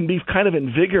rebuke can be kind of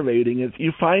invigorating.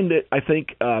 You find it, I think,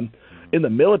 in the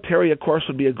military, of course,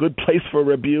 would be a good place for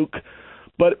rebuke.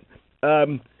 But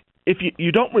if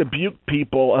you don't rebuke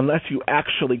people unless you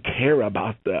actually care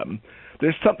about them,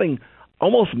 there's something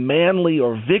almost manly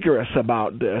or vigorous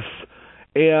about this.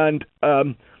 And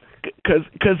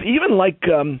because even like,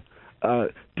 if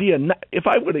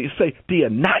I were to say, do you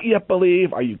not yet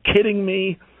believe? Are you kidding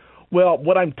me? Well,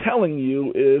 what I'm telling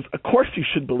you is, of course you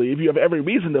should believe. You have every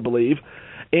reason to believe.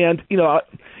 And, you know,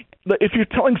 if you're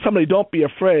telling somebody don't be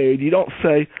afraid, you don't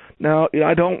say, no,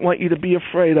 I don't want you to be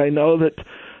afraid. I know that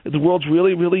the world's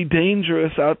really, really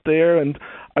dangerous out there, and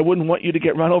I wouldn't want you to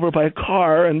get run over by a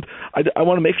car, and I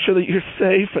want to make sure that you're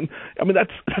safe. And I mean,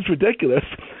 that's ridiculous.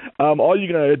 All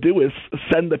you're going to do is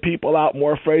send the people out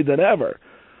more afraid than ever.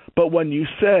 But when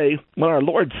our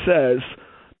Lord says,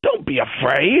 don't be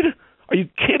afraid, are you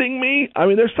kidding me? I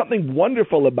mean, there's something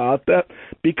wonderful about that,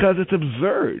 because it's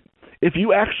absurd. If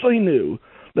you actually knew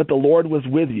that the Lord was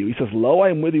with you, he says, lo, I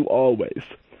am with you always,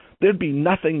 there'd be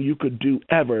nothing you could do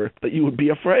ever that you would be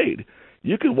afraid.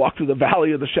 You could walk through the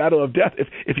valley of the shadow of death.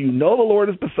 If you know the Lord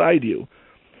is beside you,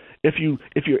 if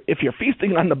you're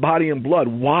feasting on the body and blood,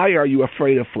 why are you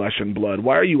afraid of flesh and blood?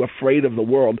 Why are you afraid of the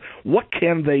world? What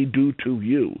can they do to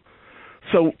you?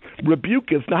 So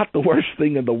rebuke is not the worst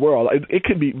thing in the world. It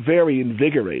can be very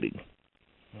invigorating.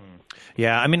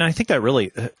 Yeah, I mean, I think that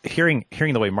really hearing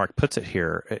the way Mark puts it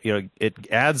here, you know, it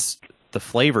adds the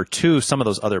flavor to some of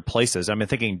those other places. I mean,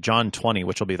 thinking John 20,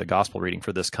 which will be the gospel reading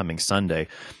for this coming Sunday,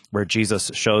 where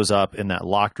Jesus shows up in that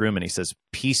locked room and he says,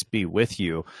 peace be with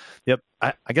you. Yep.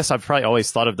 I guess I've probably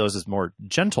always thought of those as more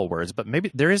gentle words, but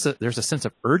maybe there's a sense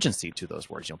of urgency to those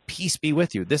words. You know, peace be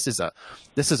with you. This is a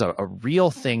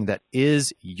real thing that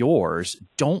is yours.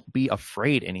 Don't be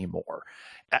afraid anymore.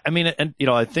 I mean, and, you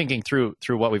know, I'm thinking through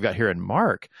what we've got here in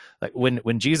Mark, like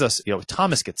when Jesus, you know,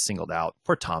 Thomas gets singled out,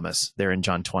 poor Thomas there in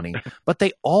John 20, but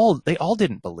they all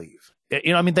didn't believe,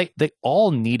 you know, I mean, they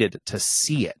all needed to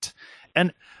see it.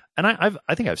 And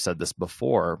I think I've said this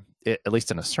before, at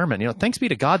least in a sermon, you know, thanks be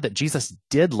to God that Jesus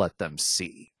did let them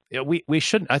see. You know, we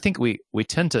shouldn't, I think we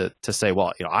tend to say,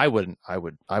 well, you know, I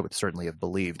would certainly have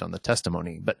believed on the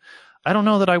testimony, but I don't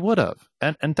know that I would have.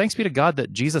 And thanks be to God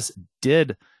that Jesus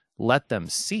did let them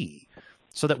see,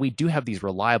 so that we do have these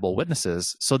reliable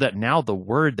witnesses, so that now the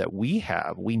word that we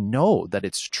have, we know that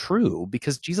it's true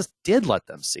because Jesus did let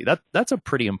them see. That's a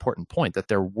pretty important point, that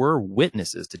there were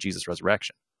witnesses to Jesus'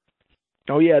 resurrection.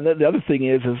 Oh yeah, the other thing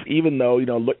is even though, you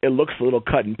know, it looks a little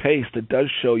cut and paste, it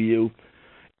does show you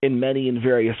in many and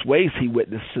various ways he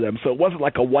witnessed to them. So it wasn't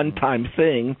like a one-time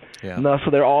thing. Yeah. No,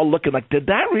 so they're all looking like, did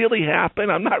that really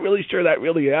happen? I'm not really sure that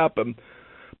really happened.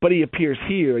 But he appears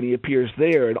here and he appears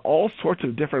there in all sorts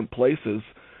of different places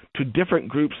to different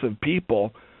groups of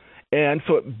people. And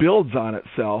so it builds on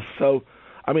itself. So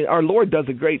I mean, our Lord does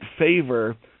a great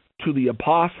favor to the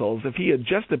apostles. If he had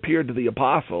just appeared to the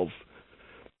apostles,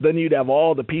 then you'd have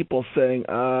all the people saying,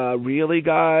 really,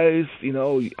 guys? You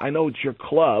know, I know it's your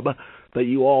club that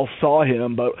you all saw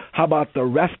him, but how about the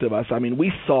rest of us? I mean,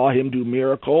 we saw him do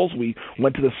miracles. We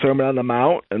went to the Sermon on the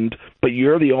Mount, but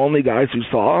you're the only guys who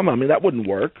saw him? I mean, that wouldn't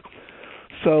work.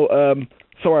 So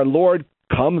our Lord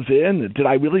comes in. Did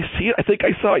I really see it? I think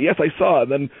I saw it. Yes, I saw it.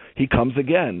 And then he comes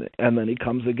again, and then he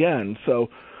comes again. So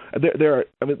there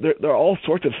are all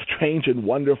sorts of strange and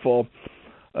wonderful.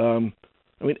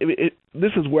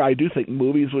 This is where I do think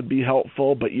movies would be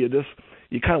helpful, but you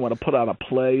kind of want to put on a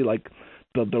play like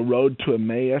the Road to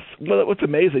Emmaus. Well, what's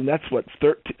amazing, that's what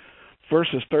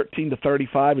verses 13 to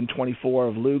 35 and 24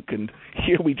 of Luke, and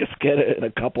here we just get it in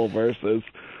a couple verses.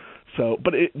 So,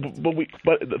 but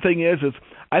the thing is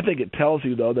I think it tells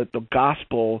you though that the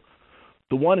gospel,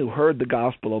 the one who heard the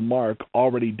Gospel of Mark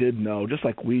already did know, just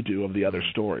like we do of the other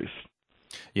stories.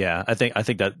 Yeah, I think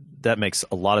that makes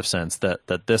a lot of sense that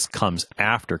this comes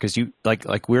after, because you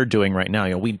like we're doing right now.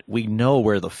 You know, we know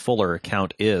where the fuller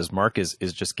account is. Mark is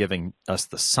just giving us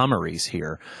the summaries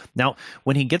here. Now,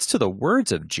 when he gets to the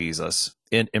words of Jesus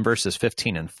in verses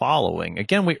 15 and following,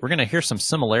 again, we're going to hear some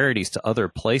similarities to other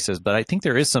places, but I think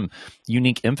there is some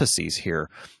unique emphases here.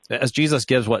 As Jesus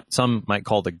gives what some might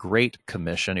call the Great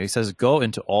Commission, he says, "Go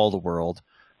into all the world."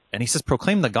 And he says,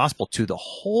 proclaim the gospel to the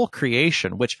whole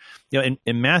creation, which, you know,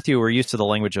 in Matthew, we're used to the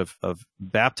language of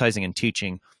baptizing and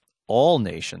teaching all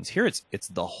nations. Here it's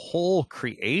the whole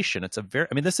creation. It's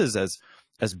this is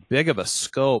as big of a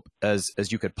scope as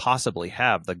you could possibly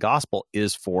have. The gospel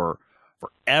is for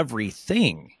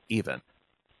everything, even.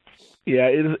 Yeah,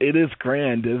 it is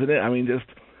grand, isn't it? I mean,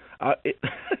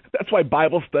 that's why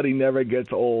Bible study never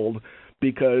gets old,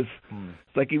 because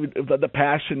it's like even the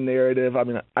Passion narrative. I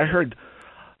mean,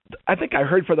 I think I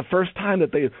heard for the first time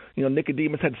that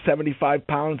Nicodemus had 75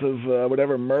 pounds of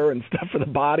whatever myrrh and stuff for the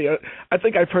body. I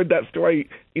think I've heard that story,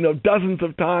 dozens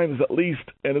of times at least.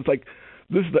 And it's like,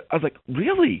 I was like,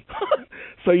 really?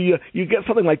 So you get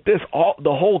something like this,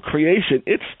 the whole creation.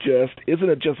 Isn't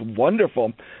it just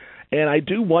wonderful? And I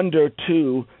do wonder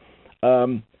too.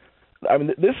 I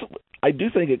do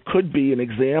think it could be an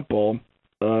example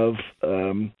of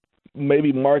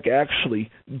maybe Mark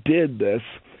actually did this.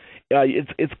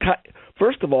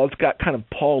 First of all, it's got kind of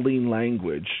Pauline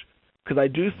language, because I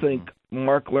do think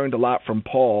Mark learned a lot from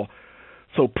Paul.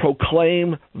 So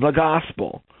proclaim the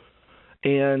gospel.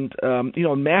 And,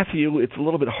 in Matthew, it's a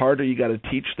little bit harder. You got to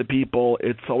teach the people.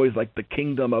 It's always like the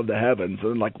kingdom of the heavens.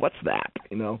 And like, what's that?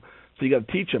 So you got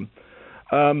to teach them.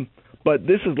 But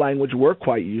this is language we're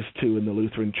quite used to in the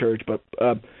Lutheran Church. But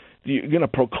you're going to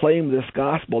proclaim this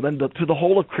gospel then to the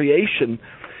whole of creation.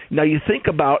 Now you think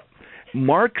about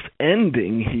Mark's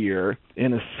ending here,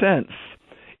 in a sense,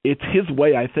 it's his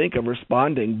way, I think, of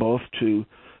responding both to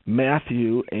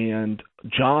Matthew and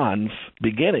John's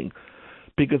beginning.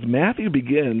 Because Matthew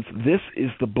begins, this is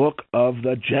the book of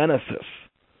the Genesis.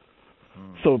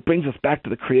 So it brings us back to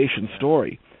the creation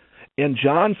story. And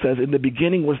John says, in the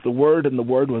beginning was the Word, and the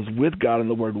Word was with God, and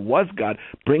the Word was God,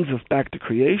 brings us back to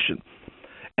creation.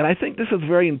 And I think this is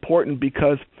very important,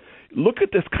 because look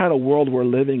at this kind of world we're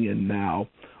living in now,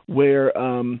 where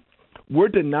we're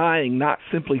denying not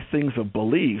simply things of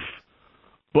belief,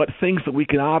 but things that we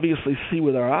can obviously see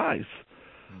with our eyes.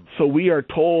 So we are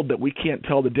told that we can't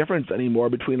tell the difference anymore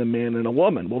between a man and a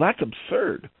woman. Well, that's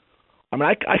absurd. I mean,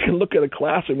 I can look at a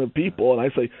classroom of people and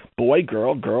I say, boy,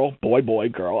 girl, girl, boy, boy,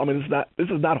 girl. I mean, this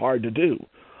is not hard to do.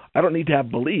 I don't need to have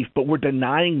belief, but we're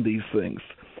denying these things.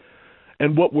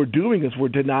 And what we're doing is we're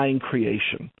denying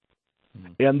creation.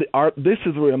 And this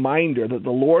is a reminder that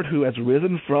the Lord who has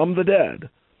risen from the dead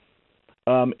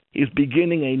is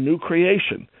beginning a new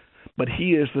creation, but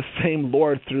he is the same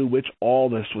Lord through which all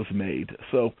this was made.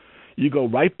 So you go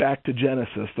right back to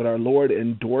Genesis, that our Lord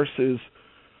endorses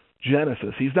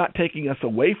Genesis. He's not taking us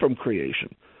away from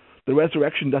creation. The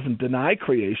resurrection doesn't deny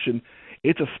creation.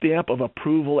 It's a stamp of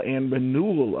approval and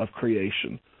renewal of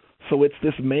creation. So it's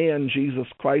this man, Jesus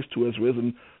Christ, who has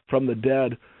risen from the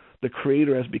dead. The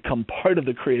Creator has become part of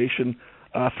the creation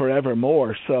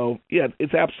forevermore. So, yeah,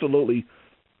 it's absolutely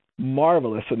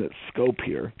marvelous in its scope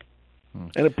here,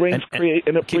 and it brings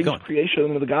creation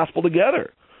and the gospel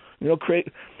together.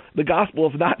 The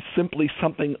gospel is not simply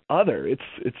something other.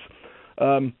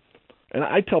 And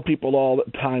I tell people all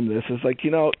the time this is like,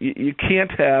 you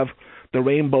can't have the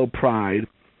rainbow pride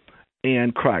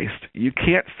and Christ. You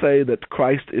can't say that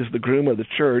Christ is the groom of the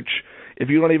church if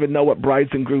you don't even know what brides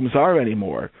and grooms are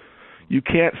anymore. You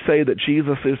can't say that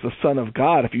Jesus is the Son of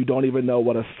God if you don't even know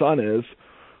what a son is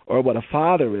or what a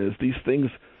father is. These things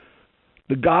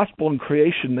the gospel and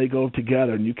creation, they go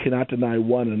together, and you cannot deny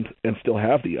one and still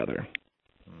have the other.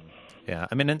 Yeah,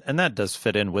 I mean, and that does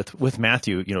fit in with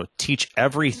Matthew. Teach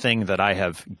everything that I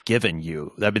have given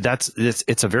you. I mean,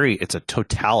 it's a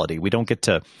totality. We don't get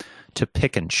to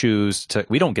pick and choose.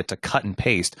 We don't get to cut and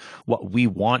paste what we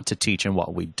want to teach and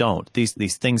what we don't.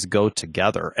 These things go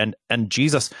together. And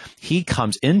Jesus, he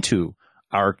comes into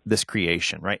this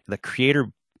creation, right? The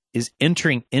Creator is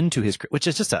entering into his, which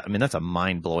is just that's a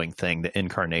mind-blowing thing, the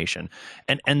incarnation.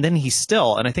 And then he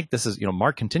still, and I think this is,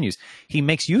 Mark continues, he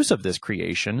makes use of this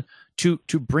creation to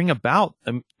bring about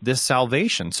this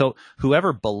salvation. So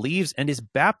whoever believes and is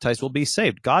baptized will be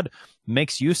saved. God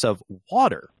makes use of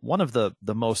water, one of the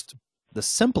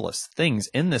simplest things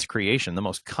in this creation, the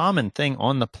most common thing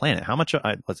on the planet. How much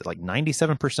was it, like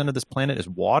 97% of this planet is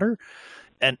water?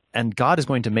 And God is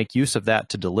going to make use of that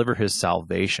to deliver his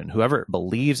salvation. Whoever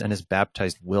believes and is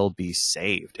baptized will be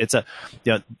saved. It's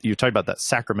you're talking about that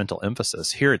sacramental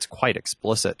emphasis. Here it's quite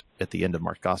explicit at the end of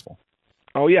Mark's gospel.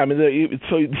 Oh, yeah. I mean,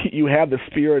 so you have the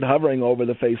Spirit hovering over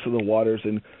the face of the waters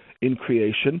in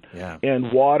creation. Yeah.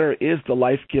 And water is the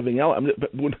life-giving element.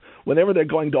 But whenever they're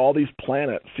going to all these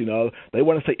planets, they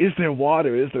want to say, is there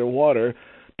water? Is there water?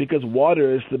 Because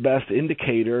water is the best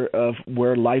indicator of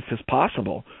where life is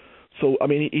possible. So, I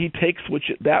mean, he takes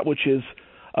that which is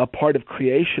a part of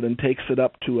creation and takes it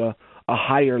up to a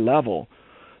higher level.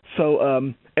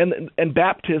 So, and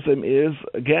baptism is,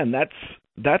 again,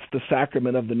 that's the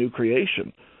sacrament of the new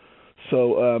creation.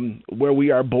 So, where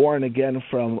we are born again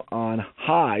from on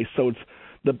high. So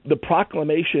it's the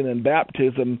proclamation and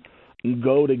baptism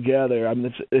go together. I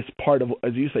mean, it's part of,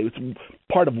 as you say, it's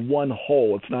part of one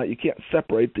whole. It's not, you can't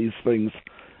separate these things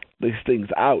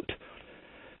out.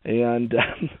 And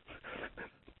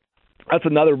that's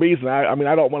another reason. I mean,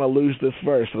 I don't want to lose this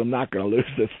verse, and I'm not going to lose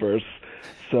this verse.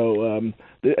 So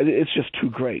it's just too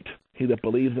great. He that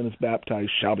believes and is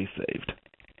baptized shall be saved.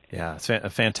 Yeah, it's a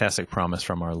fantastic promise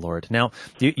from our Lord. Now,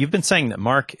 you've been saying that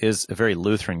Mark is a very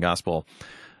Lutheran gospel.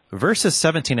 Verses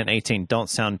 17 and 18 don't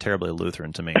sound terribly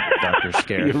Lutheran to me, Dr.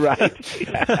 Scare. You're right.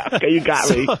 Yeah. Okay, you got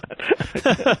me.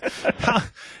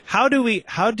 How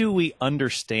do we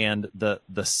understand the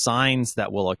signs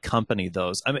that will accompany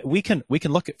those? I mean, we can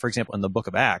look at, for example, in the book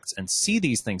of Acts and see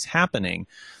these things happening,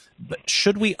 but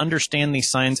should we understand these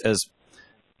signs as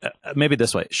maybe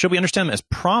this way? Should we understand them as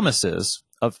promises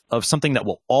of something that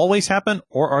will always happen,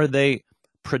 or are they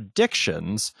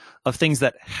predictions of things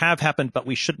that have happened, but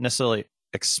we shouldn't necessarily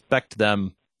expect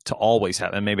them to always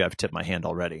happen? And maybe I've tipped my hand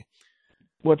already.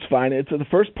 Well, it's fine. It's the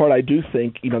first part. I do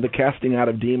think the casting out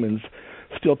of demons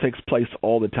still takes place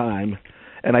all the time,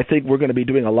 and I think we're going to be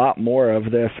doing a lot more of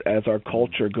this as our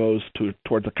culture goes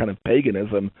towards a kind of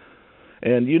paganism.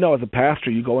 And as a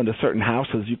pastor, you go into certain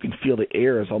houses, you can feel the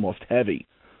air is almost heavy.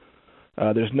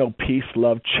 There's no peace,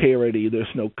 love, charity. There's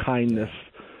no kindness.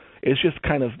 It's just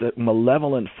kind of the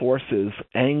malevolent forces,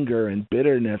 anger and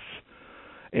bitterness.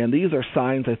 And these are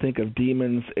signs, I think, of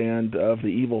demons and of the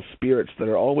evil spirits that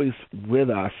are always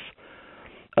with us.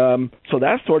 So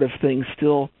that sort of thing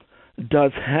still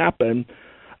does happen.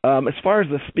 As far as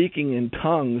the speaking in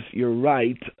tongues, you're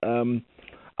right.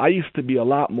 I used to be a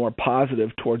lot more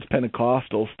positive towards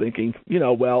Pentecostals, thinking,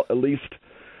 well, at least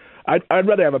I'd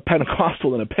rather have a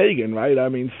Pentecostal than a pagan, right? I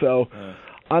mean, so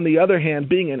on the other hand,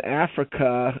 being in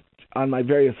Africa on my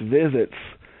various visits,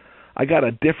 I got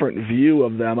a different view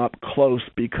of them up close,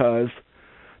 because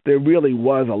there really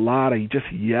was a lot of just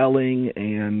yelling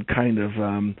and kind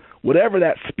of whatever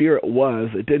that spirit was,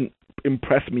 it didn't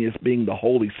impress me as being the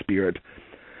Holy Spirit.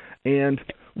 And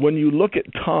when you look at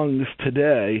tongues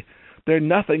today, they're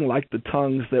nothing like the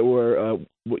tongues that were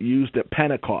used at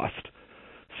Pentecost.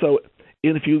 So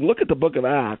if you look at the book of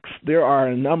Acts, there's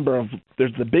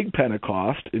the big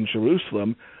Pentecost in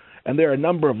Jerusalem, and there are a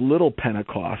number of little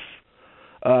Pentecosts.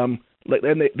 And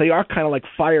they are kind of like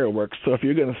fireworks. So if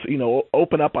you're going to,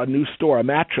 open up a new store, a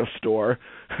mattress store,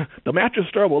 the mattress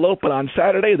store will open on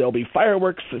Saturday. There'll be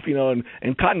fireworks,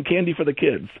 and cotton candy for the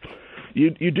kids.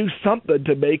 You do something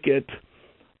to make it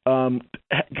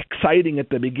exciting at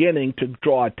the beginning to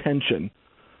draw attention.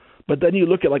 But then you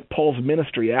look at like Paul's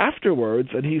ministry afterwards,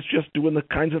 and he's just doing the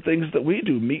kinds of things that we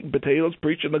do: meat and potatoes,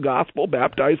 preaching the gospel,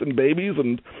 baptizing babies,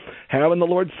 and having the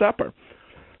Lord's Supper.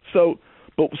 So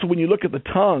when you look at the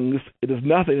tongues, it has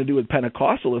nothing to do with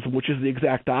Pentecostalism, which is the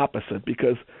exact opposite,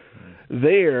 because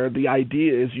there the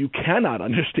idea is you cannot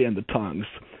understand the tongues.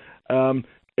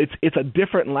 It's a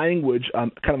different language,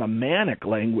 kind of a manic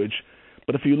language.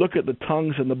 But if you look at the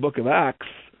tongues in the book of Acts,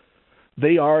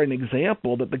 they are an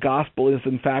example that the gospel is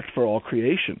in fact for all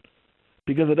creation.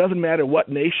 Because it doesn't matter what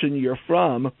nation you're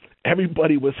from,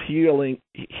 everybody was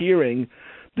hearing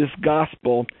this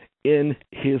gospel in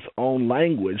his own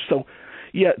language. So,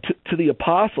 yeah, to the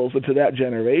apostles and to that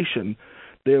generation,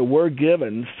 there were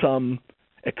given some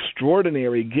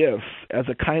extraordinary gifts as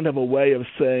a kind of a way of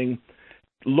saying,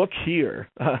 look here,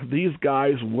 these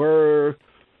guys were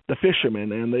the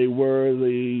fishermen and they were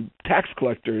the tax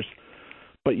collectors,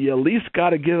 but you at least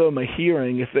got to give them a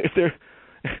hearing.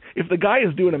 If the guy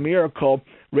is doing a miracle,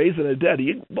 raising the dead,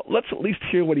 let's at least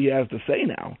hear what he has to say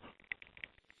now.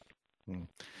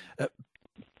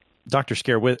 Dr.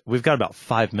 Scare, we've got about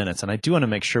 5 minutes, and I do want to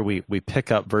make sure we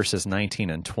pick up verses 19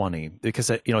 and 20,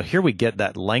 because here we get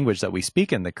that language that we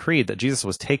speak in the Creed, that Jesus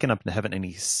was taken up into heaven and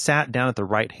he sat down at the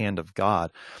right hand of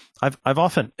God. I've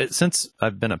often, since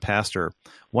I've been a pastor,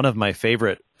 one of my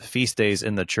favorite feast days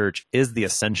in the church is the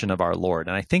Ascension of our Lord,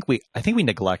 and I think we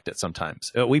neglect it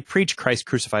sometimes. We preach Christ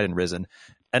crucified and risen,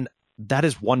 and that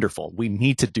is wonderful. We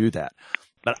need to do that.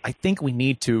 But I think we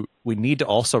need to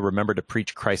also remember to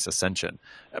preach Christ's ascension,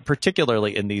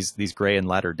 particularly in these gray and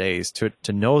latter days,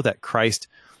 to know that Christ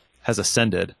has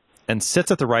ascended and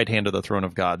sits at the right hand of the throne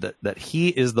of God, that he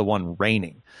is the one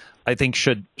reigning. I think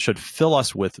should fill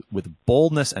us with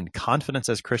boldness and confidence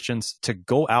as Christians to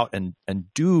go out and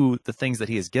do the things that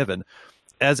he has given.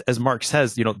 As Mark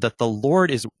says, that the Lord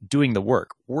is doing the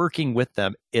work, working with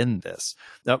them in this.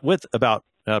 With about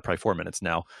probably 4 minutes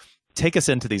now, take us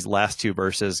into these last two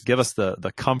verses. Give us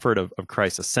the comfort of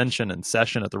Christ's ascension and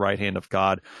session at the right hand of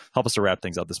God. Help us to wrap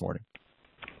things up this morning.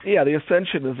 Yeah, the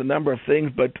ascension is a number of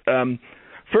things, but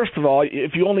first of all,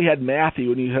 if you only had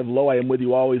Matthew and you have, lo, I am with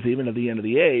you always, even to the end of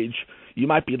the age, you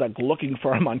might be like looking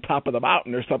for him on top of the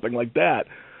mountain or something like that.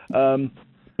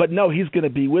 But no, he's going to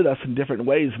be with us in different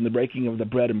ways in the breaking of the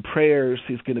bread and prayers.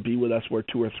 He's going to be with us where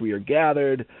 2 or 3 are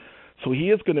gathered. So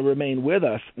he is going to remain with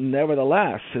us.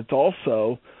 Nevertheless, it's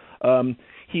also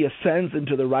he ascends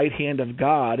into the right hand of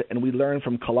God, and we learn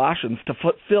from Colossians to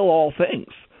fulfill all things.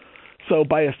 So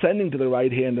by ascending to the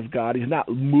right hand of God, he's not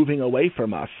moving away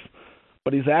from us,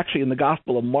 but he's actually, in the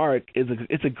Gospel of Mark,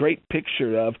 it's a great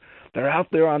picture of they're out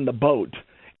there on the boat,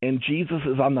 and Jesus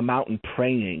is on the mountain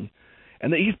praying,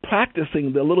 and he's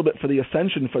practicing a little bit for the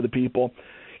ascension for the people.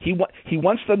 He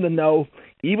wants them to know,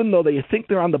 even though they think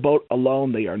they're on the boat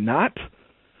alone, they are not.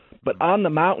 But on the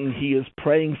mountain, he is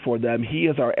praying for them. He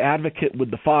is our advocate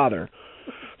with the Father.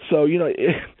 So,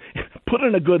 put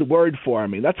in a good word for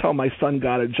me. That's how my son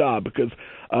got a job, because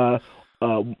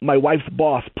my wife's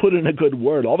boss put in a good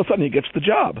word. All of a sudden, he gets the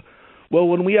job. Well,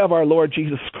 when we have our Lord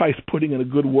Jesus Christ putting in a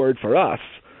good word for us,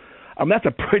 that's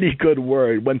a pretty good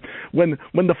word. When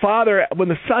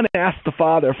the Son asks the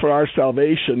Father for our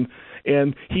salvation,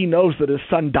 and he knows that his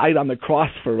Son died on the cross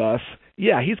for us,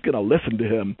 yeah, he's going to listen to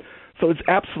him. So it's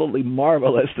absolutely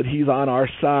marvelous that he's on our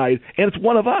side, and it's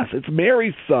one of us. It's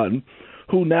Mary's son,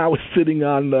 who now is sitting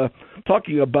on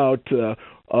talking about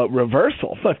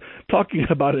reversal, talking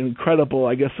about an incredible,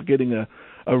 I guess, getting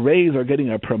a raise or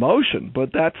getting a promotion.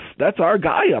 But that's our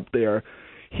guy up there.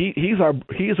 He's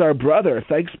our brother.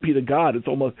 Thanks be to God.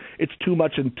 It's too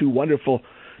much and too wonderful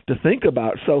to think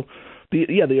about. So the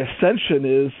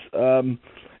ascension is.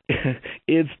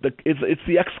 It's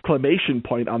the exclamation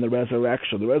point on the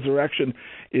resurrection. The resurrection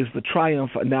is the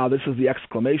triumph. Now this is the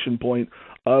exclamation point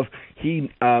of he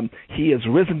has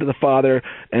risen to the Father,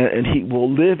 and he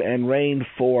will live and reign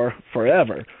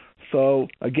forever. So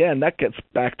again, that gets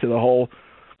back to the whole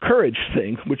courage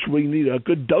thing, which we need a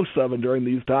good dose of during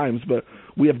these times. But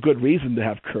we have good reason to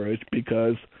have courage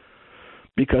because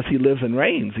he lives and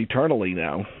reigns eternally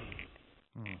now.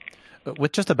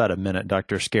 With just about a minute,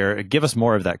 Dr. Scare, give us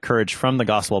more of that courage from the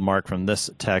Gospel of Mark, from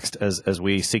this text, as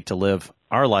we seek to live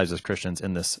our lives as Christians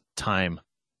in this time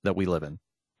that we live in.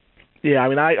 Yeah,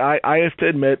 I have to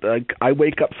admit, I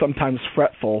wake up sometimes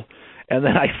fretful, and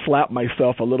then I slap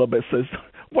myself a little bit. Says,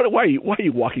 why are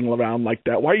you walking around like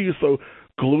that? Why are you so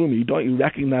gloomy? Don't you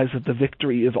recognize that the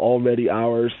victory is already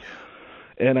ours?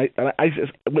 And I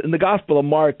just, in the Gospel of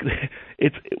Mark,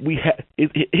 his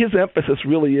emphasis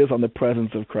really is on the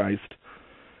presence of Christ.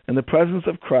 And the presence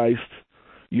of Christ,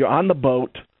 you're on the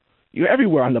boat. You're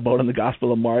everywhere on the boat in the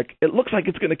Gospel of Mark. It looks like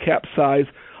it's going to capsize.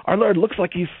 Our Lord looks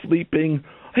like he's sleeping.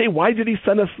 Hey, why did he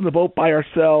send us in the boat by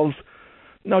ourselves?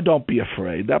 No, don't be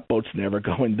afraid. That boat's never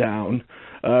going down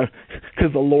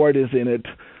because the Lord is in it.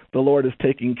 The Lord is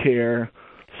taking care.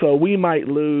 So we might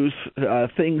lose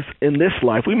things in this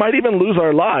life. We might even lose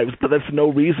our lives, but that's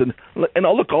no reason. And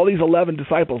look, all these 11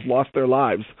 disciples lost their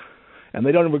lives, and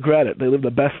they don't regret it. They live the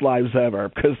best lives ever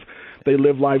because they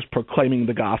live lives proclaiming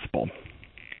the gospel.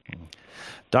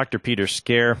 Dr. Peter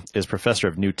Scare is professor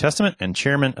of New Testament and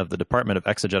chairman of the Department of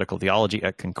Exegetical Theology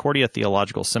at Concordia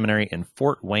Theological Seminary in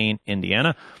Fort Wayne,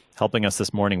 Indiana. helping us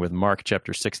this morning with Mark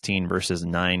chapter 16, verses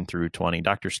 9 through 20.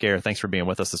 Dr. Scare, thanks for being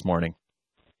with us this morning.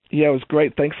 Yeah, it was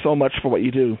great. Thanks so much for what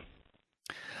you do.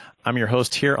 I'm your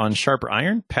host here on Sharper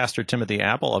Iron, Pastor Timothy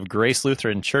Apple of Grace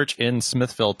Lutheran Church in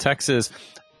Smithville, Texas.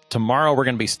 Tomorrow we're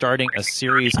going to be starting a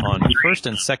series on 1st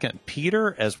and 2nd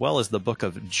Peter, as well as the book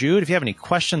of Jude. If you have any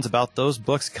questions about those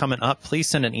books coming up, please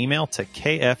send an email to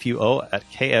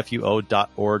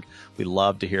kfuo@kfuo.org. We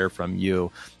love to hear from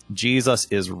you. Jesus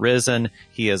is risen,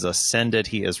 he is ascended,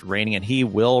 he is reigning, and he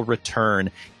will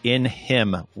return. In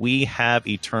him we have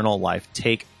eternal life.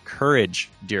 Take courage,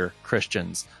 dear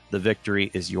Christians. The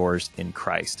victory is yours in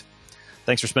Christ.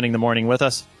 Thanks for spending the morning with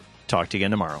us. Talk to you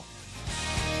again tomorrow.